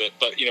a little bit,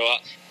 but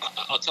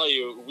I'll tell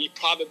you, we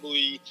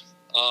probably,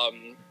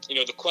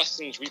 the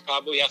questions we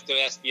probably have to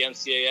ask the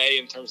NCAA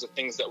in terms of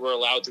things that we're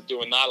allowed to do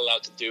and not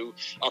allowed to do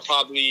are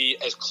probably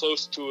as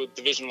close to a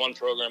Division I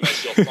program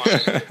as you'll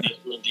find at the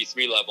D2 and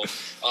D3 level.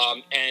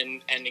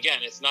 And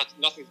again, it's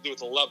nothing to do with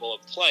the level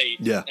of play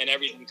and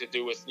everything to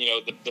do with,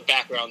 the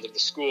background of the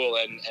school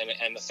and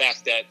the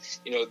fact that,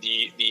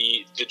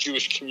 the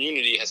Jewish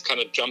community has kind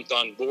of jumped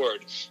on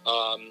board,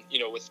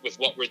 with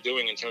what we're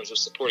doing in terms of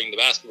supporting the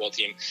basketball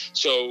team.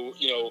 So,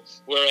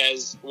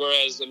 whereas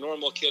a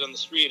normal kid on the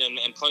street and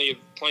plenty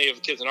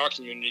of kids in our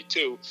community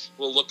too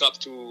will look up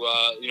to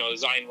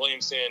Zion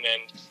Williamson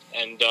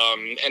and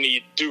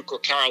any Duke or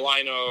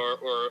Carolina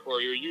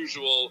or your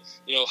usual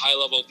high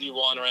level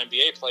D1 or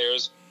NBA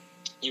players.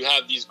 You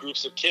have these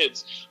groups of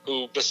kids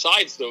who,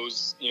 besides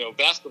those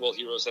basketball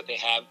heroes that they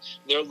have,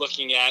 they're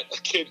looking at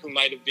a kid who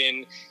might have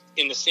been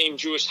in the same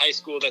Jewish high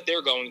school that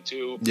they're going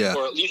to,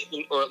 or at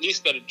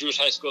least at a Jewish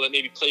high school that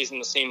maybe plays in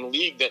the same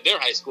league that their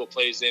high school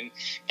plays in,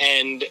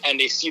 and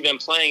they see them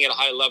playing at a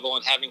high level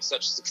and having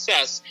such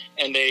success,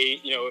 and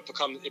they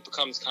it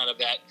becomes kind of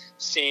that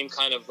same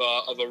kind of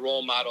a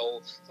role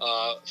model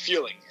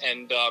feeling,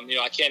 and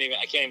I can't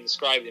even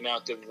describe the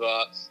amount of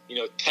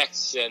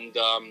texts and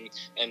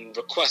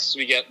requests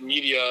we get,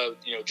 media,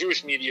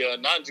 Jewish media,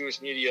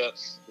 non-Jewish media,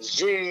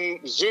 Zoom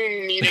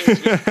meetings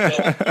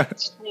with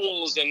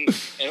schools and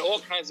all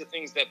kinds of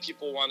things that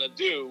people want to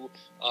do,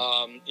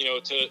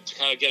 to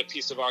kind of get a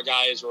piece of our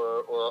guys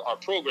or our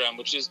program,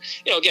 which is,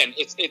 again,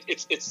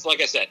 it's like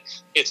I said,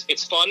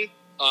 it's fun,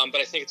 but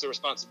I think it's a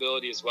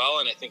responsibility as well,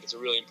 and I think it's a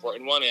really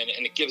important one, and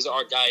it gives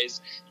our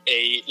guys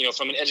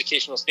from an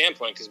educational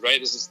standpoint, because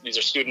these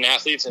are student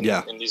athletes, and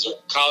these are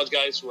college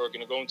guys who are going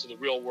to go into the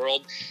real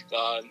world,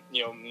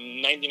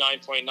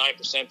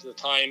 99.9% of the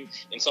time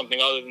in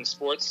something other than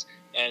sports.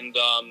 And,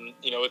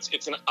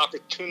 it's an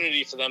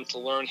opportunity for them to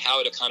learn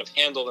how to kind of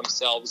handle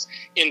themselves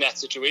in that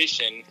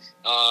situation,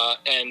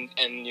 and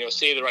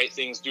say the right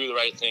things, do the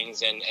right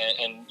things, and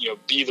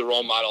be the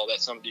role model that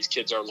some of these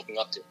kids are looking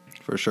up to.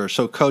 For sure.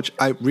 So, Coach,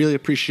 I really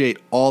appreciate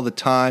all the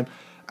time.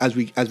 As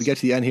we get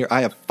to the end here, I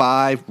have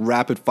 5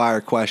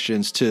 rapid-fire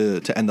questions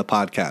to end the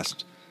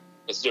podcast.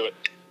 Let's do it.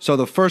 So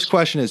the first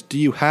question is, do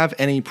you have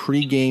any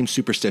pre-game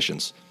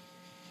superstitions?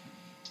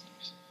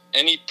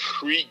 Any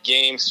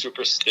pre-game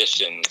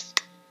superstitions?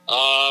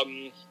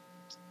 I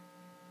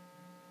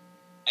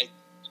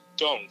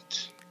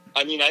don't.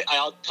 I mean,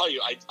 I'll tell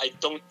you, I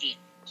don't eat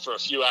for a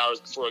few hours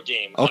before a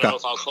game. Okay. I don't know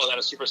if I'll call that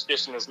a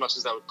superstition as much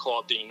as I would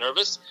call it being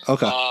nervous.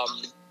 Okay.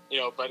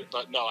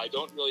 But no, I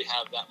don't really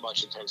have that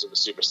much in terms of a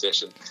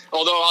superstition.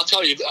 Although I'll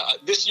tell you,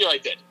 this year I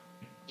did.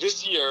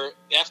 This year,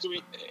 after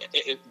you're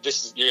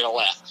gonna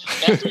laugh.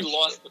 After we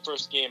lost the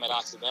first game at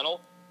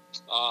Occidental,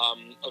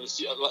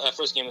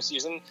 first game of the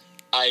season,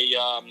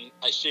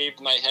 I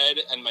shaved my head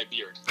and my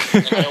beard.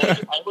 And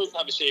I always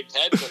have a shaved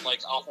head, but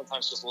I'll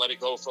sometimes just let it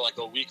go for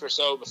a week or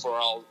so before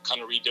I'll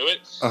kind of redo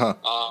it.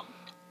 Uh-huh.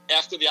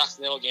 after the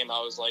Occidental game, I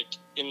was like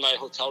in my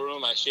hotel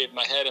room. I shaved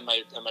my head and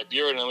my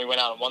beard, and then we went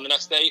out and won the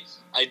next day.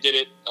 I did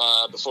it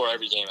before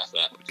every game after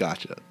that.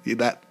 Gotcha.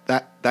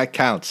 That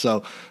counts.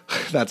 So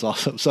that's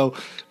awesome. So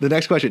the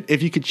next question: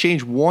 if you could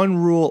change one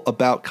rule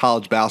about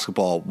college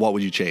basketball, what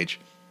would you change?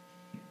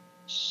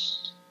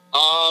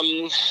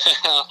 I'm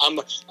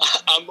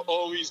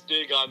always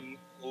big on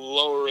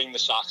lowering the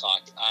shot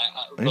clock.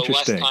 The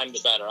less time, the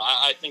better.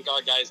 I think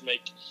our guys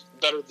make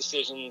better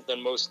decisions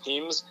than most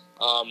teams,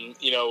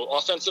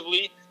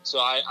 offensively. So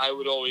I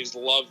would always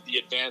love the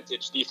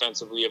advantage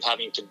defensively of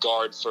having to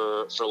guard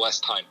for less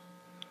time.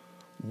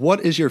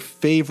 What is your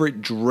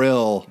favorite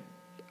drill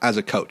as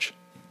a coach?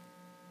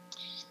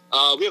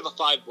 We have a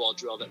 5-ball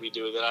drill that we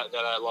do that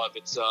I love.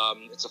 It's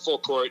a full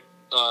court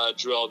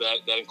drill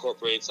that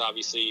incorporates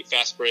obviously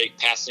fast break,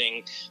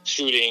 passing,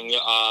 shooting,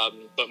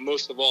 but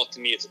most of all,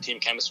 to me, it's a team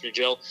chemistry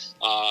drill.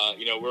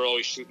 We're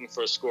always shooting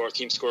for a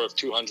team score of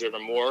 200 or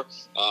more.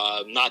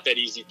 Not that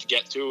easy to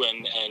get to,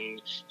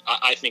 and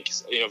I think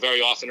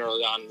very often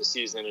early on in the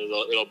season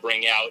it'll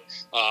bring out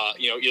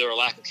either a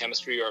lack of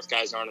chemistry or if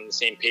guys aren't on the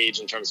same page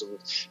in terms of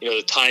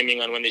the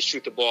timing on when they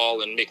shoot the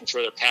ball and making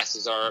sure their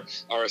passes are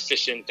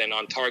efficient and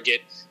on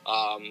target.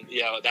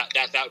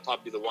 That would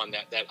probably be the one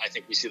that I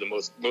think we see the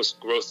most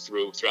growth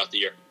throughout the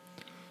year.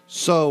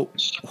 So,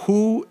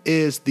 who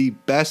is the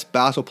best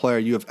basketball player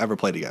you have ever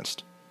played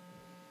against?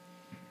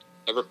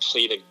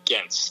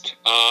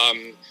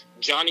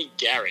 Johnny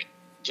Garrett.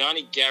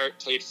 Johnny Garrett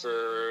played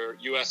for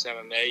US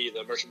MMA,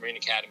 the Merchant Marine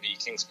Academy,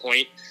 Kings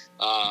Point.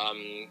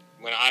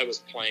 When I was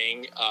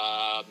playing,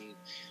 I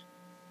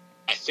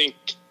think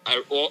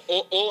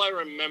all I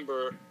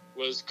remember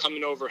was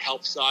coming over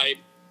help side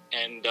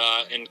and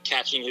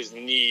catching his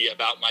knee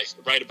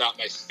right about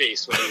my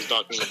face when he was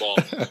dunking the ball.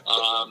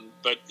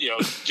 But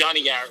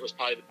Johnny Garrett was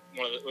probably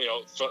one of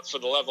the for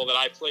the level that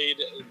I played,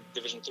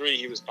 Division III,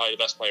 he was probably the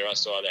best player I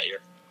saw that year.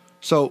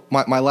 So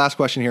my last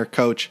question here,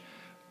 Coach.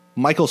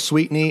 Michael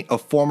Sweetney, a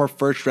former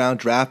first-round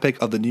draft pick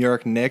of the New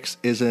York Knicks,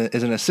 is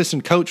an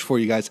assistant coach for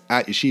you guys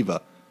at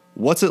Yeshiva.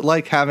 What's it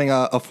like having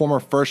a former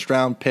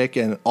first-round pick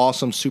and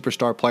awesome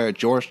superstar player at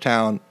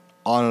Georgetown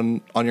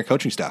on your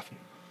coaching staff?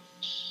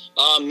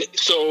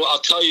 So I'll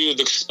tell you,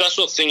 the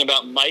special thing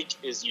about Mike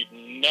is you'd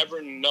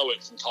never know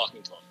it from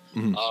talking to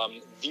him. Mm-hmm.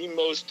 The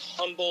most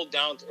humble,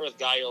 down-to-earth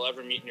guy you'll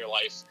ever meet in your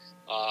life.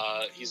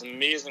 He's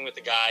amazing with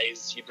the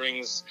guys. He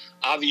brings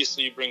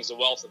a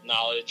wealth of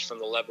knowledge from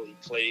the level he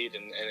played,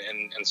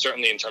 and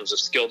certainly in terms of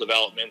skill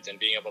development and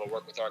being able to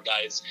work with our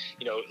guys,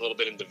 a little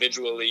bit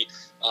individually.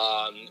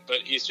 But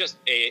he's just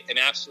an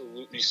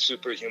absolutely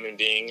superhuman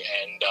being,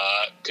 and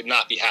could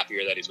not be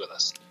happier that he's with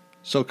us.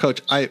 So,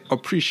 Coach, I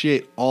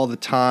appreciate all the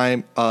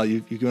time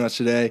you've given us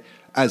today.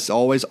 As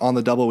always, on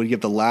the double, we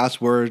give the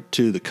last word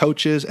to the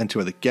coaches and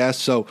to the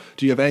guests. So,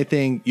 do you have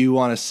anything you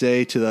want to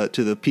say to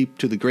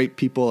the great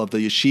people of the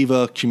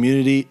Yeshiva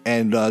community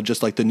and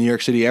just like the New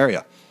York City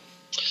area?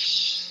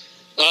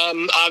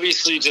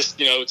 Obviously,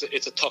 just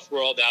it's a tough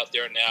world out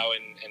there now,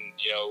 and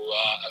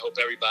I hope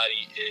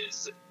everybody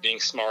is being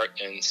smart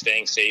and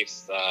staying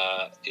safe.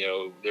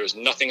 There's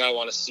nothing I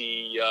want to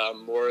see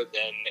more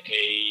than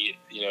a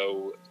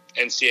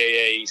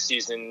NCAA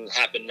season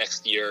happen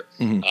next year.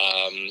 Mm-hmm.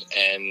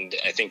 And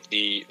I think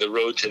the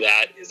road to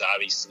that is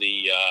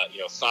obviously,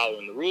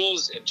 following the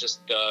rules and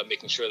just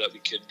making sure that we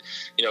could,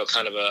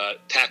 kind of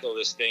tackle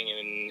this thing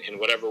in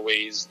whatever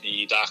ways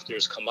the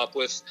doctors come up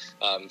with.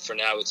 For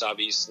now, it's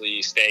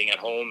obviously staying at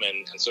home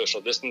and social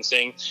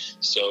distancing.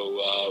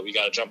 So we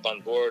got to jump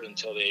on board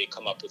until they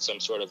come up with some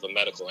sort of a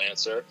medical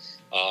answer.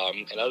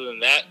 And other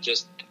than that,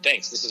 just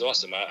thanks. This is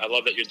awesome. I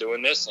love that you're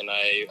doing this, and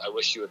I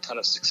wish you a ton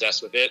of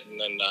success with it.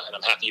 And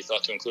I'm happy you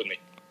thought to include me.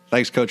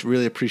 Thanks, Coach.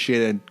 Really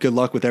appreciate it. Good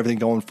luck with everything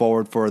going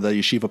forward for the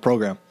Yeshiva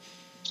program.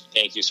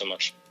 Thank you so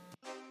much.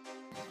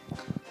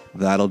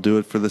 That'll do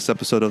it for this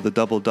episode of the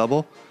Double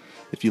Double.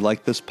 If you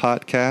like this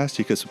podcast,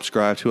 you can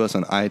subscribe to us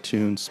on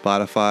iTunes,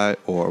 Spotify,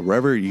 or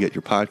wherever you get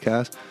your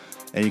podcast.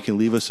 And you can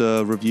leave us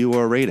a review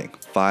or a rating.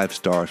 5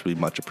 stars would be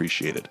much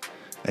appreciated.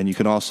 And you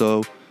can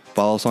also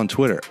follow us on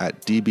Twitter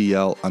at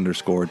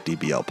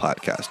DBL_DBL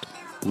podcast.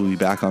 We'll be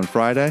back on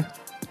Friday.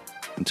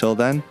 Until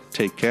then,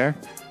 take care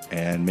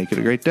and make it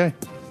a great day.